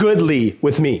goodly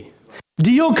with me.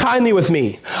 Deal kindly with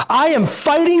me. I am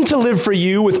fighting to live for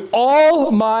you with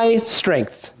all my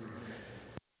strength.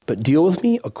 But deal with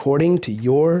me according to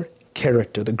your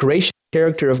character. The gracious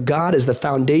character of God is the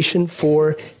foundation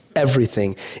for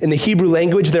everything. In the Hebrew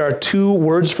language, there are 2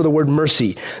 words for the word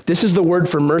mercy. This is the word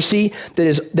for mercy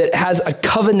that has a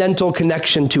covenantal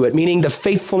connection to it, meaning the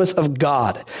faithfulness of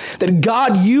God. That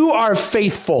God, you are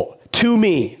faithful to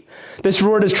me. This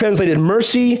word is translated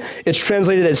mercy. It's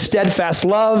translated as steadfast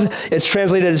love. It's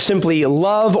translated as simply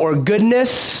love or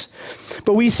goodness.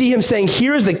 But we see him saying,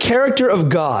 here is the character of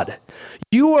God.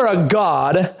 You are a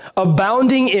God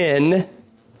abounding in,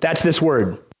 that's this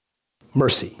word,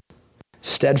 mercy,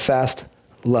 steadfast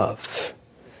love.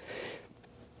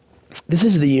 This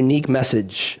is the unique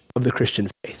message of the Christian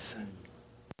faith.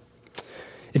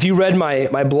 If you read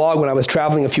my blog when I was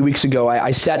traveling a few weeks ago,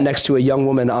 I sat next to a young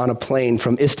woman on a plane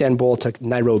from Istanbul to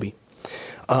Nairobi.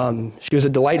 She was a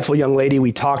delightful young lady.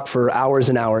 We talked for hours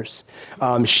and hours.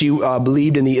 She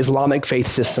believed in the Islamic faith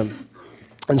system.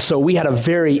 And so we had a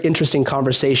very interesting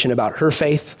conversation about her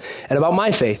faith and about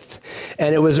my faith.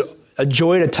 And it was a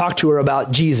joy to talk to her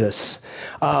about Jesus.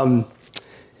 In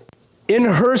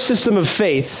her system of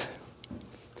faith,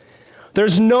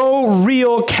 there's no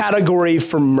real category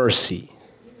for mercy.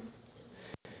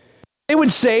 They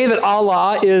would say that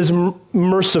Allah is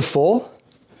merciful,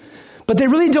 but they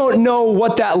really don't know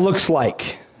what that looks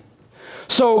like.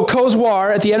 So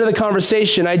Kozwar, at the end of the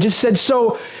conversation, I just said,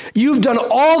 so you've done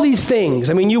all these things.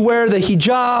 I mean, you wear the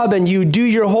hijab and you do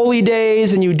your holy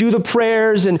days and you do the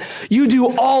prayers and you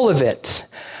do all of it.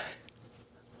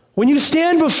 When you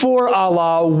stand before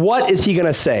Allah, what is he going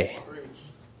to say?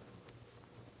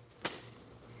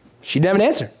 She didn't have an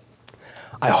answer.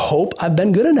 I hope I've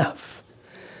been good enough.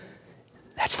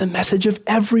 That's the message of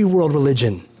every world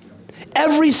religion.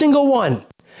 Every single one.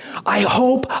 I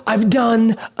hope I've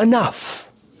done enough.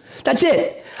 That's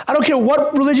it. I don't care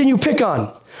what religion you pick on,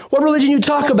 what religion you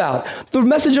talk about. The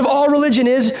message of all religion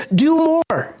is do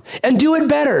more and do it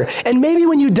better. And maybe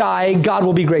when you die, God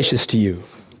will be gracious to you.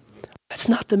 That's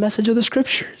not the message of the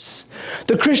scriptures.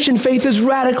 The Christian faith is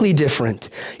radically different.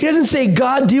 He doesn't say,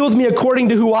 God, deal with me according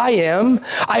to who I am.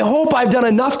 I hope I've done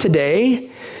enough today.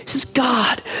 He says,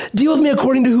 God, deal with me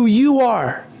according to who you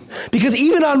are. Because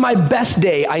even on my best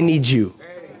day, I need you.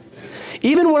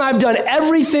 Even when I've done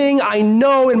everything I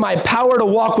know in my power to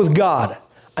walk with God,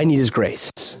 I need his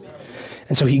grace.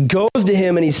 And so he goes to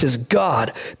him and he says,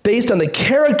 God, based on the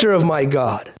character of my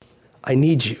God, I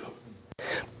need you.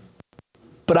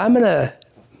 But I'm going to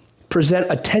present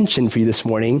a tension for you this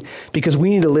morning because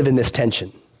we need to live in this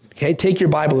tension. Okay, take your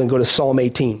Bible and go to Psalm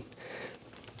 18.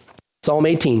 Psalm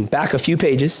 18, back a few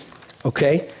pages.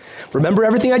 Okay, remember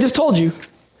everything I just told you,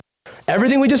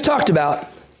 everything we just talked about,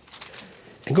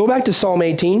 and go back to Psalm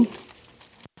 18.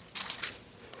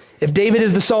 If David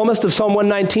is the psalmist of Psalm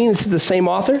 119, this is the same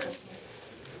author.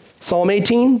 Psalm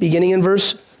 18, beginning in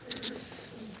verse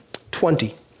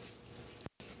 20.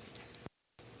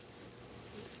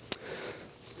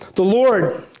 The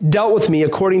Lord dealt with me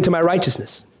according to my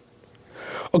righteousness.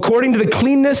 According to the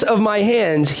cleanness of my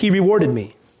hands, he rewarded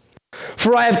me.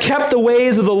 For I have kept the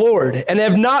ways of the Lord and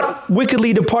have not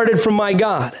wickedly departed from my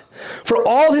God. For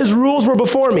all his rules were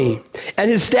before me, and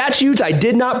his statutes I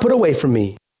did not put away from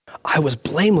me. I was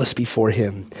blameless before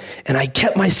him, and I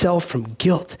kept myself from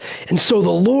guilt. And so the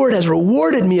Lord has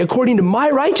rewarded me according to my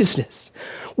righteousness,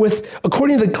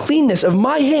 according to the cleanness of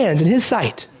my hands in his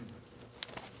sight.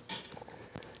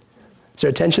 Is there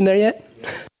a tension there yet?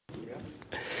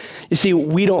 You see,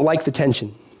 we don't like the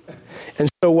tension. And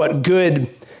so what good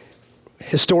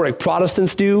historic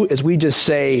Protestants do is we just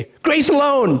say, grace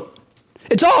alone.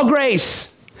 It's all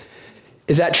grace.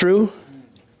 Is that true?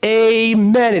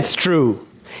 Amen, it's true.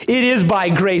 It is by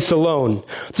grace alone,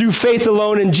 through faith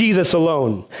alone in Jesus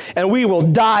alone. And we will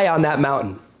die on that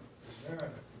mountain.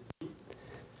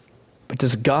 But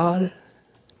does God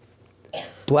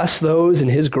bless those in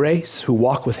his grace who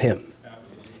walk with him?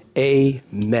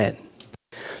 Amen.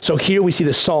 So here we see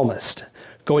the psalmist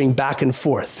going back and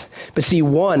forth. But see,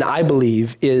 one, I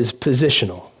believe, is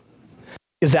positional,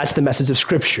 because that's the message of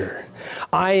Scripture.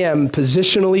 I am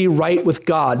positionally right with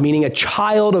God, meaning a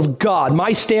child of God.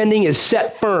 My standing is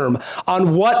set firm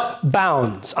on what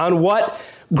bounds, on what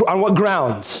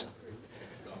grounds?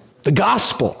 The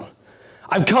gospel.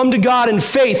 I've come to God in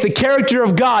faith, the character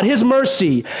of God, his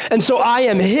mercy, and so I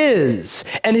am his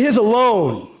and his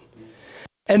alone.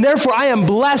 And therefore I am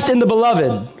blessed in the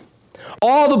beloved.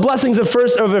 All the blessings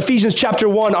of Ephesians chapter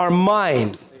 1 are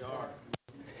mine.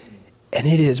 And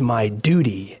it is my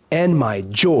duty and my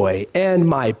joy and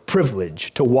my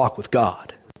privilege to walk with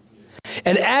God.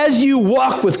 And as you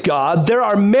walk with God, there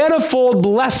are manifold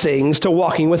blessings to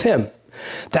walking with him.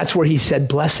 That's where he said,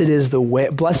 blessed is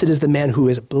the man who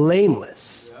is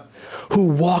blameless, who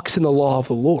walks in the law of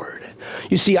the Lord.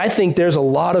 You see, I think there's a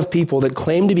lot of people that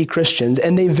claim to be Christians,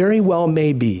 and they very well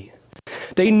may be.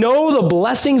 They know the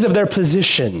blessings of their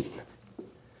position.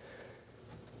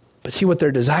 But see, what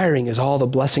they're desiring is all the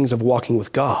blessings of walking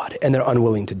with God, and they're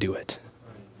unwilling to do it.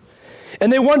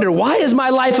 And they wonder, why is my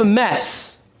life a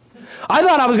mess? I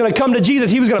thought I was going to come to Jesus.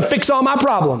 He was going to fix all my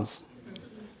problems.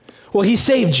 Well, he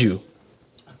saved you.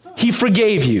 He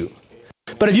forgave you.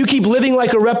 But if you keep living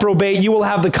like a reprobate, you will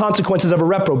have the consequences of a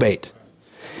reprobate.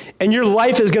 And your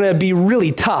life is going to be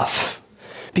really tough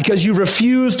because you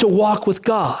refuse to walk with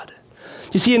God.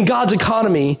 You see, in God's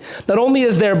economy, not only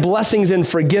is there blessings in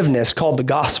forgiveness called the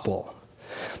gospel,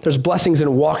 there's blessings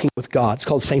in walking with God. It's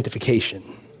called sanctification.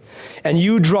 And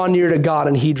you draw near to God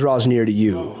and he draws near to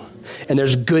you. And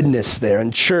there's goodness there.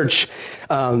 In church,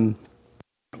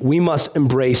 we must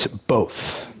embrace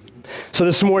both. So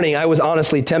this morning, I was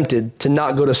honestly tempted to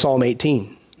not go to Psalm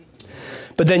 18.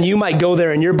 But then you might go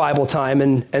there in your Bible time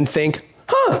and think,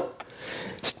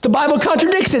 the Bible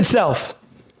contradicts itself.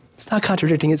 It's not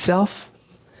contradicting itself.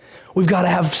 We've got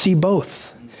to see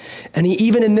both. And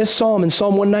even in this psalm, in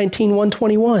Psalm 119,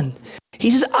 121, He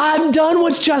says, I've done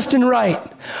what's just and right.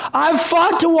 I've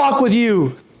fought to walk with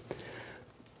you.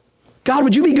 God,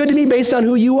 would you be good to me based on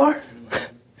who you are?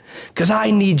 Because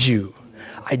I need you.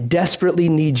 I desperately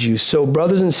need you. So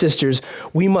brothers and sisters,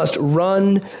 we must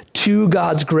run to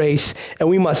God's grace, and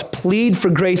we must plead for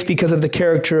grace because of the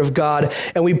character of God.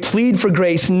 And we plead for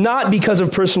grace not because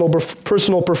of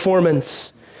personal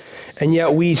performance, and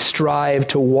yet we strive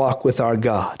to walk with our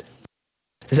God.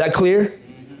 Is that clear?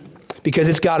 Because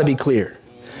it's got to be clear.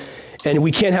 And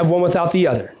we can't have one without the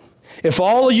other. If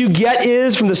all you get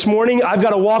is from this morning, I've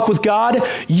got to walk with God,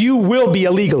 you will be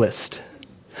a legalist.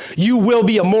 You will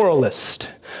be a moralist.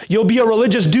 You'll be a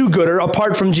religious do-gooder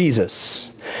apart from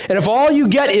Jesus. And if all you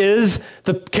get is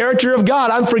the character of God,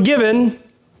 I'm forgiven,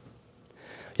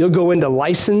 you'll go into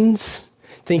license,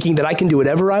 thinking that I can do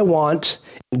whatever I want,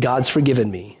 and God's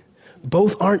forgiven me.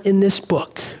 Both aren't in this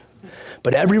book.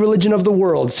 But every religion of the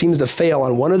world seems to fail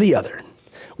on one or the other.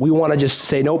 We want to just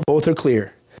say, nope, both are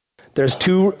clear. There's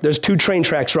two train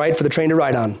tracks, right, for the train to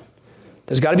ride on.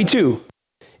 There's got to be two.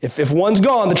 If one's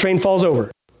gone, the train falls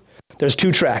over. There's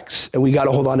two tracks, and we got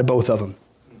to hold on to both of them.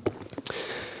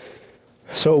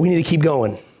 So we need to keep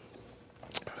going.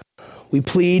 We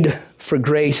plead for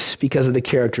grace because of the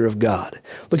character of God.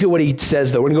 Look at what he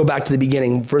says, though. We're going to go back to the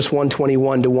beginning, verse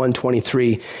 121 to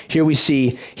 123. Here we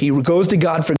see he goes to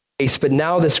God for grace, but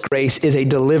now this grace is a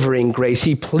delivering grace.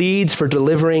 He pleads for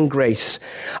delivering grace.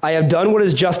 I have done what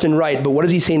is just and right, but what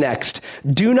does he say next?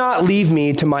 Do not leave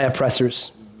me to my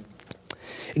oppressors.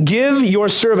 Give your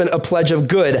servant a pledge of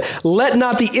good. Let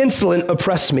not the insolent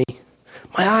oppress me.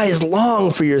 My eyes long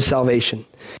for your salvation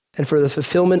and for the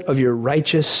fulfillment of your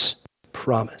righteous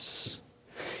promise.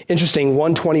 Interesting,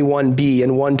 121b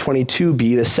and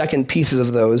 122b, the second pieces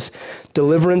of those,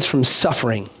 deliverance from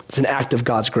suffering. It's an act of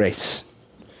God's grace.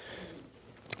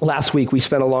 Last week we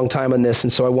spent a long time on this,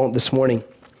 and so I won't this morning.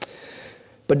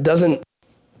 But doesn't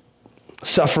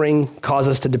suffering cause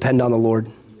us to depend on the Lord?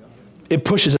 It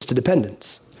pushes us to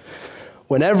dependence.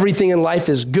 When everything in life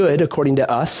is good, according to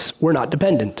us, we're not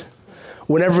dependent.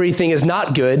 When everything is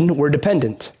not good, we're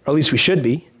dependent, or at least we should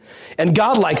be. And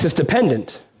God likes us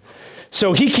dependent.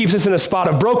 So he keeps us in a spot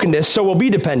of brokenness, so we'll be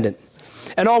dependent.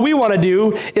 And all we want to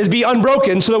do is be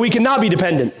unbroken so that we cannot be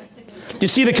dependent. You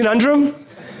see the conundrum?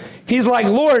 He's like,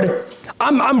 Lord,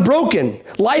 I'm broken.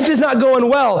 Life is not going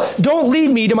well. Don't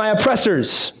leave me to my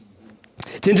oppressors.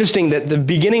 It's interesting that the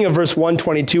beginning of verse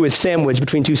 122 is sandwiched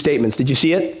between two statements. Did you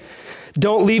see it?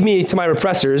 Don't leave me to my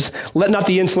oppressors. Let not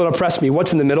the insolent oppress me.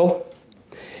 What's in the middle?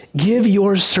 Give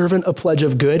your servant a pledge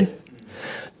of good.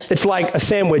 It's like a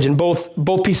sandwich and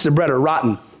both pieces of bread are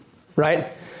rotten, right?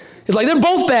 It's like they're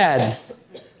both bad.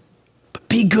 But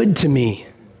be good to me.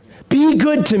 Be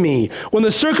good to me. When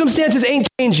the circumstances ain't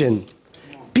changing,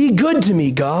 be good to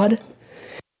me, God.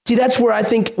 See, that's where I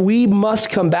think we must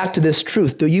come back to this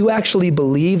truth. Do you actually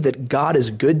believe that God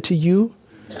is good to you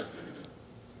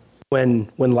when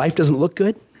life doesn't look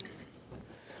good?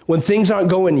 When things aren't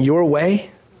going your way?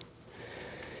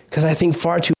 Because I think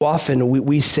far too often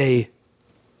we say,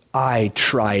 I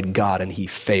tried God and he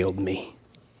failed me.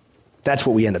 That's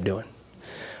what we end up doing.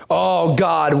 Oh,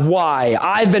 God, why?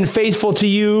 I've been faithful to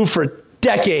you for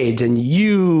decades and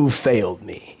you failed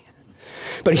me.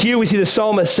 But here we see the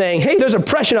psalmist saying, hey, there's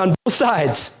oppression on both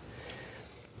sides.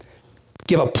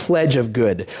 Give a pledge of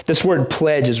good. This word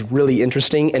pledge is really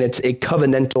interesting, and it's a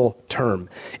covenantal term,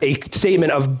 a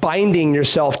statement of binding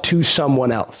yourself to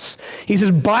someone else. He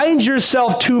says, bind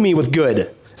yourself to me with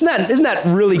good. Isn't that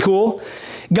really cool?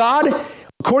 God,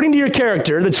 according to your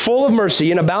character that's full of mercy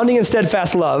and abounding in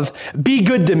steadfast love, be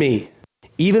good to me,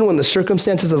 even when the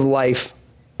circumstances of life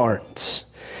aren't.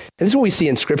 And this is what we see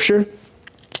in Scripture.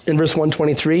 In verse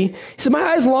 123, he says, my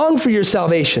eyes long for your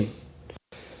salvation.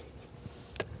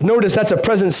 Notice that's a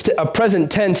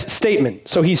present tense statement,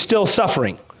 so he's still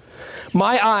suffering.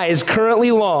 My eyes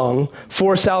currently long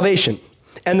for salvation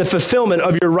and the fulfillment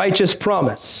of your righteous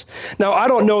promise. Now, I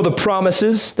don't know the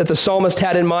promises that the psalmist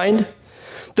had in mind.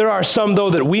 There are some, though,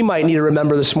 that we might need to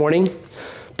remember this morning.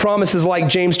 Promises like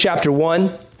James chapter 1.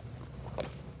 I'm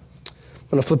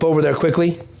going to flip over there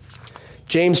quickly.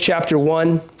 James chapter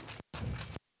 1.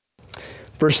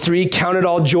 Verse 3, count it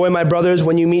all joy, my brothers,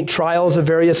 when you meet trials of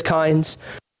various kinds.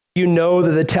 You know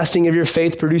that the testing of your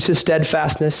faith produces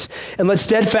steadfastness. And let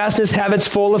steadfastness have its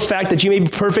full effect, that you may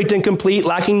be perfect and complete,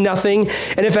 lacking nothing.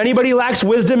 And if anybody lacks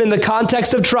wisdom in the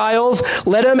context of trials,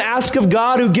 let him ask of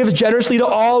God, who gives generously to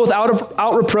all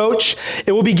without reproach.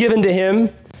 It will be given to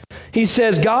him. He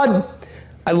says, God,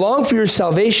 I long for your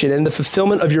salvation and the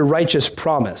fulfillment of your righteous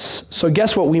promise. So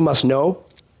guess what we must know?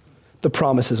 The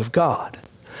promises of God.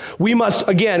 We must,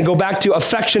 again, go back to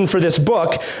affection for this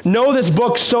book, know this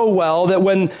book so well that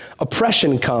when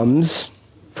oppression comes,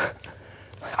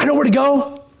 I know where to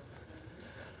go.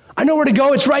 I know where to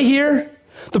go. It's right here.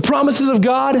 The promises of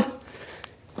God.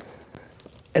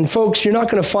 And folks, you're not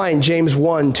going to find James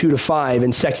 1, 2-5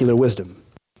 in secular wisdom.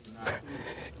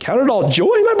 Count it all joy,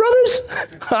 my brothers?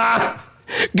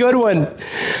 Good one.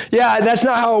 Yeah, that's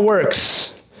not how it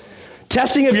works.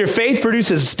 Testing of your faith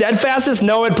produces steadfastness.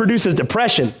 No, it produces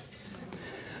depression.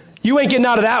 You ain't getting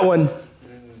out of that one.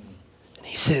 And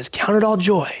he says, count it all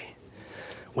joy.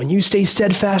 When you stay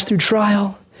steadfast through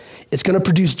trial, it's going to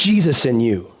produce Jesus in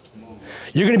you.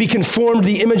 You're going to be conformed to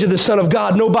the image of the Son of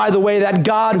God. No, by the way, that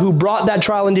God who brought that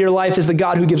trial into your life is the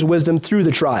God who gives wisdom through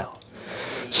the trial.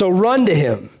 So run to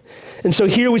him. And so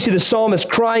here we see the psalmist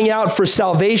crying out for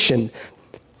salvation,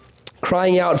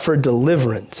 crying out for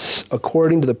deliverance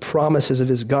according to the promises of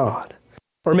his God.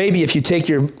 Or maybe if you take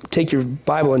your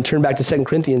Bible and turn back to 2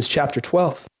 Corinthians chapter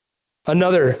 12,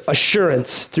 another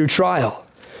assurance through trial,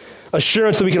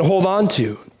 assurance that we can hold on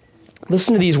to.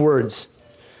 Listen to these words.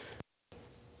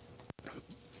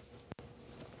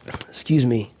 Excuse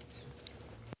me.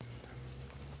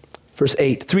 Verse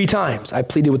 8, 3 times I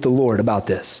pleaded with the Lord about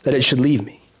this, that it should leave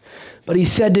me. But he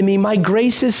said to me, my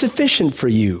grace is sufficient for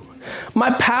you.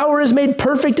 My power is made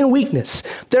perfect in weakness.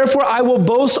 Therefore, I will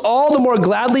boast all the more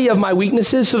gladly of my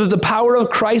weaknesses so that the power of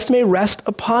Christ may rest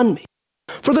upon me.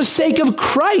 For the sake of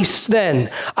Christ,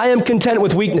 then, I am content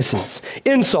with weaknesses,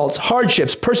 insults,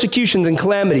 hardships, persecutions, and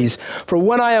calamities. For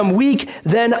when I am weak,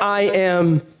 then I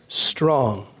am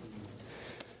strong.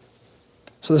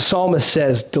 So the psalmist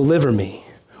says, deliver me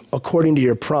according to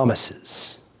your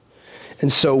promises.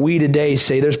 And so we today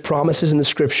say there's promises in the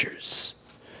scriptures.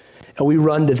 And we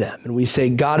run to them and we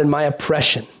say, God, in my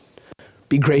oppression,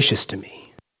 be gracious to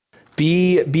me.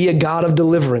 Be a God of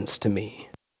deliverance to me.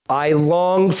 I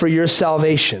long for your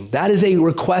salvation. That is a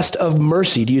request of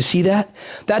mercy. Do you see that?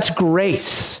 That's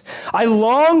grace. I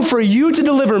long for you to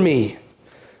deliver me.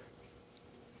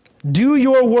 Do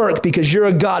your work because you're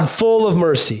a God full of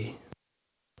mercy.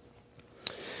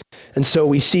 And so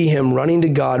we see him running to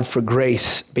God for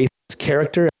grace based on his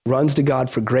character, runs to God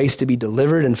for grace to be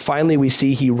delivered, and finally we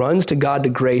see he runs to God to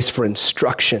grace for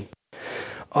instruction.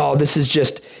 Oh, this is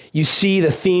just, you see the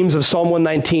themes of Psalm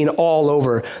 119 all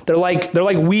over. They're like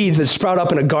weeds that sprout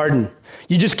up in a garden.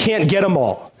 You just can't get them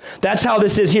all. That's how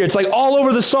this is here. It's like all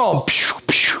over the Psalm.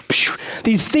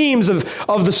 These themes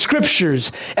of the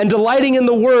scriptures and delighting in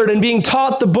the word and being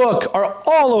taught the book are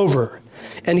all over.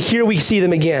 And here we see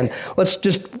them again. Let's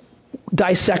just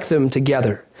dissect them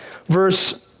together.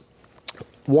 Verse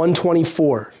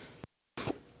 124.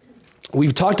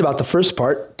 We've talked about the first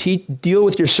part. Deal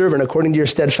with your servant according to your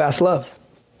steadfast love.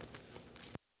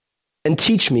 And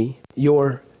teach me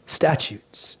your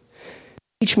statutes.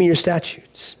 Teach me your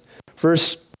statutes.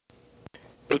 Verse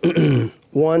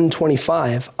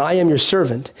 125. I am your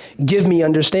servant. Give me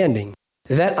understanding,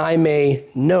 that I may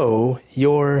know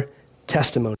your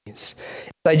testimonies.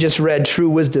 I just read, true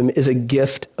wisdom is a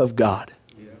gift of God.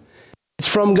 Yeah. It's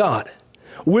from God.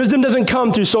 Wisdom doesn't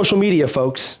come through social media,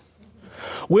 folks.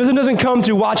 Wisdom doesn't come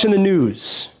through watching the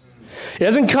news. It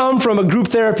doesn't come from a group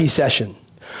therapy session.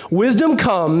 Wisdom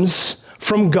comes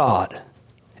from God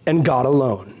and God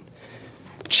alone,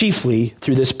 chiefly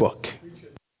through this book.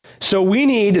 So we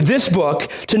need this book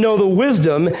to know the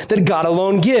wisdom that God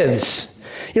alone gives.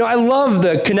 You know, I love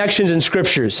the connections in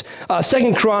scriptures.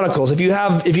 2 Chronicles, if you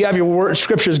have your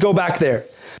scriptures, go back there.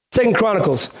 2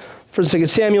 Chronicles, 1st and 2nd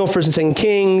Samuel, 1st and 2nd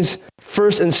Kings,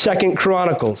 1st and 2nd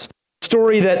Chronicles.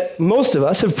 Story that most of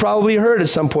us have probably heard at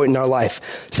some point in our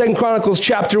life. 2 Chronicles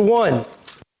chapter 1.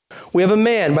 We have a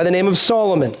man by the name of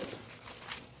Solomon.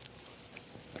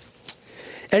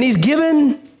 And he's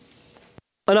given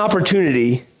an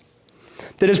opportunity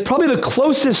that is probably the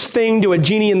closest thing to a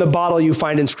genie in the bottle you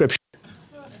find in scripture.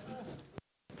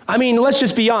 I mean, let's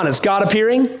just be honest. God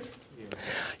appearing,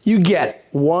 you get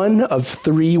one of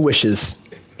 3 wishes.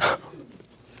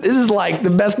 This is like the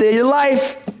best day of your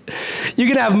life. You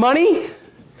can have money,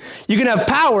 you can have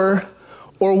power,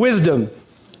 or wisdom.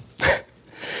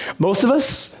 Most of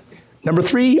us, number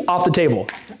 3, off the table,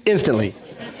 instantly.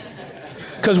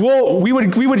 Because we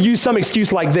would use some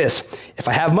excuse like this. If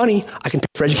I have money, I can pay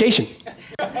for education.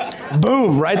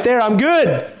 Boom, right there, I'm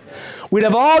good. We'd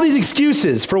have all these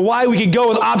excuses for why we could go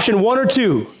with option 1 or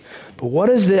 2. But what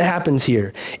is that happens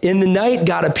here? In the night,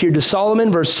 God appeared to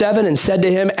Solomon, verse 7, and said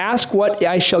to him, ask what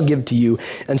I shall give to you.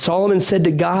 And Solomon said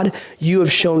to God, you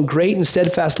have shown great and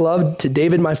steadfast love to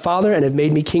David my father and have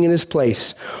made me king in his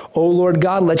place. O Lord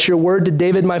God, let your word to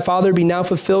David my father be now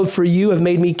fulfilled, for you have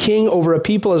made me king over a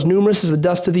people as numerous as the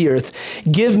dust of the earth.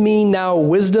 Give me now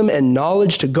wisdom and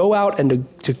knowledge to go out and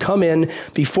to come in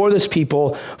before this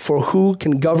people, for who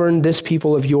can govern this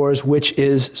people of yours, which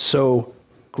is so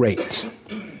great?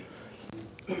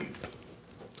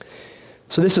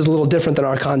 So this is a little different than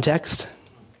our context,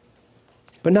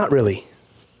 but not really.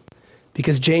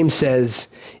 Because James says,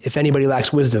 if anybody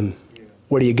lacks wisdom,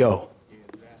 where do you go?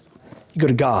 You go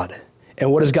to God.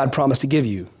 And what does God promise to give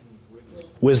you?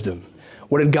 Wisdom.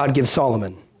 What did God give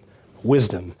Solomon?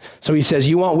 Wisdom. So he says,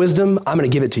 you want wisdom? I'm going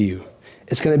to give it to you.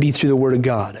 It's going to be through the word of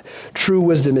God. True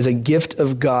wisdom is a gift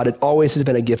of God. It always has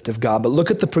been a gift of God. But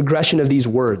look at the progression of these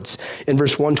words in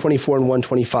verse 124 and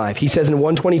 125. He says in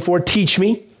 124, teach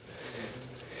me.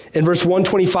 In verse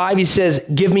 125, he says,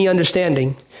 give me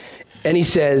understanding. And he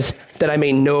says, that I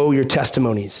may know your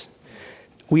testimonies.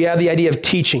 We have the idea of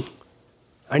teaching.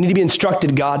 I need to be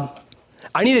instructed, God.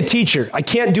 I need a teacher. I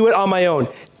can't do it on my own.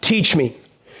 Teach me.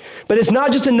 But it's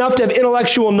not just enough to have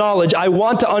intellectual knowledge. I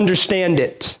want to understand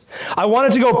it. I want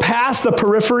it to go past the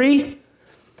periphery.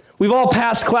 We've all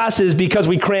passed classes because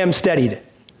we cram studied.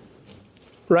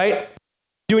 Right?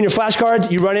 Doing your flashcards,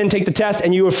 you run in, take the test,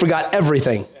 and you have forgot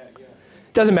everything.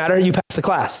 Doesn't matter, you passed the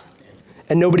class.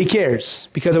 And nobody cares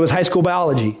because it was high school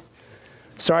biology.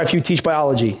 Sorry if you teach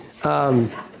biology.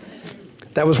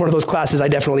 That was one of those classes I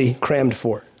definitely crammed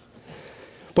for.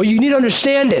 But you need to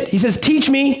understand it. He says, teach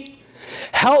me,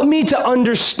 help me to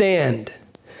understand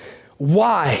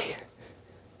why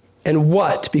and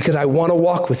what, because I want to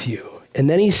walk with you. And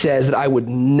then he says that I would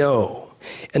know.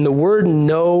 And the word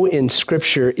know in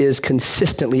Scripture is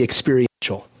consistently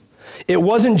experiential. It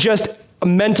wasn't just a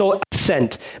mental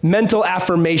assent, mental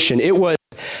affirmation. It was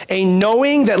a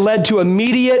knowing that led to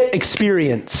immediate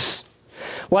experience.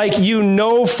 Like you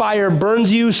know fire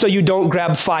burns you, so you don't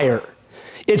grab fire.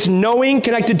 It's knowing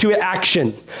connected to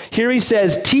action. Here he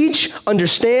says, teach,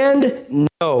 understand,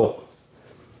 know.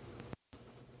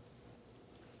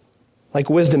 Like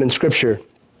wisdom in Scripture,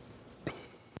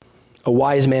 a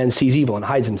wise man sees evil and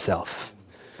hides himself.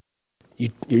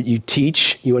 You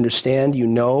teach, you understand, you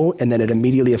know, and then it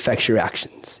immediately affects your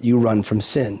actions. You run from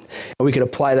sin. And we could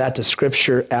apply that to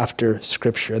Scripture after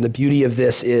Scripture. And the beauty of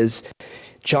this is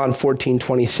John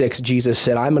 14:26, Jesus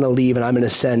said, I'm going to leave and I'm going to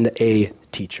send a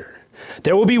teacher.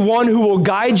 There will be one who will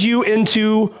guide you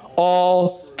into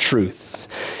all truth.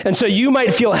 And so you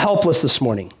might feel helpless this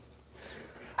morning.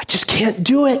 I just can't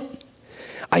do it.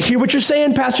 I hear what you're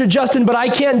saying, Pastor Justin, but I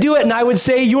can't do it. And I would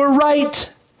say, you're right.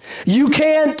 You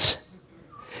can't.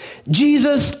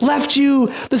 Jesus left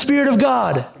you the Spirit of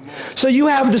God. So you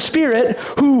have the Spirit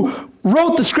who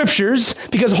wrote the Scriptures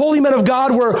because holy men of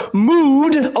God were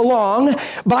moved along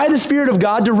by the Spirit of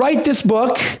God to write this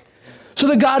book so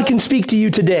that God can speak to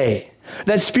you today.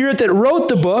 That Spirit that wrote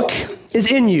the book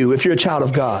is in you if you're a child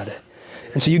of God.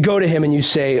 And so you go to him and you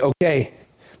say, okay,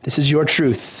 this is your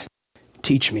truth.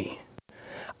 Teach me.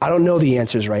 I don't know the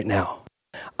answers right now.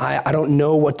 I don't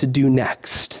know what to do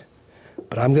next.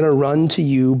 But I'm going to run to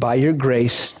you by your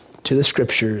grace to the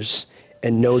Scriptures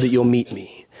and know that you'll meet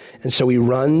me. And so we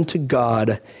run to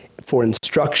God for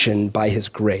instruction by his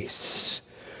grace.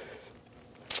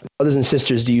 Brothers and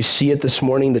sisters, do you see it this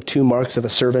morning, the two marks of a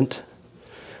servant?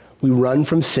 We run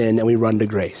from sin and we run to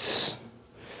grace.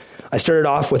 I started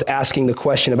off with asking the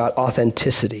question about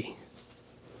authenticity.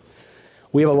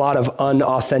 We have a lot of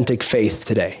unauthentic faith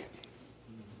today.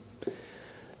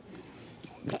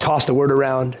 We toss the word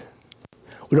around.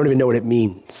 We don't even know what it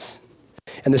means.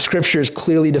 And the Scriptures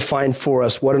clearly define for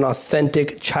us what an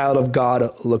authentic child of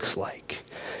God looks like.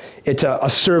 It's a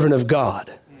servant of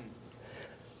God.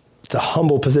 It's a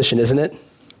humble position, isn't it?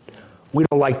 We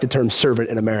don't like the term servant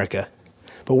in America,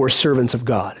 but we're servants of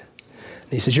God.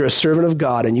 And he says, you're a servant of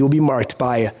God, and you will be marked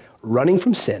by running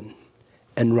from sin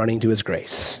and running to his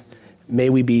grace. May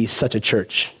we be such a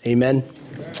church. Amen?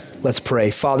 Amen. Let's pray.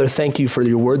 Father, thank you for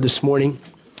your word this morning.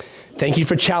 Thank you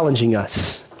for challenging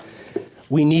us.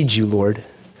 We need you, Lord.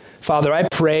 Father, I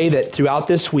pray that throughout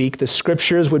this week, the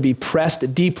Scriptures would be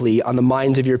pressed deeply on the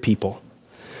minds of your people.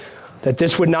 That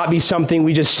this would not be something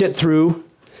we just sit through,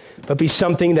 but be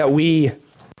something that we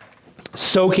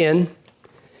soak in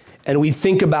and we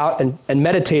think about and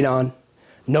meditate on,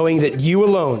 knowing that you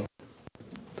alone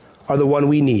are the one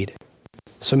we need.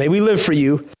 So may we live for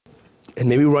you, and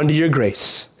may we run to your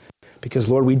grace, because,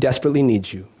 Lord, we desperately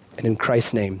need you. And in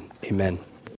Christ's name, amen.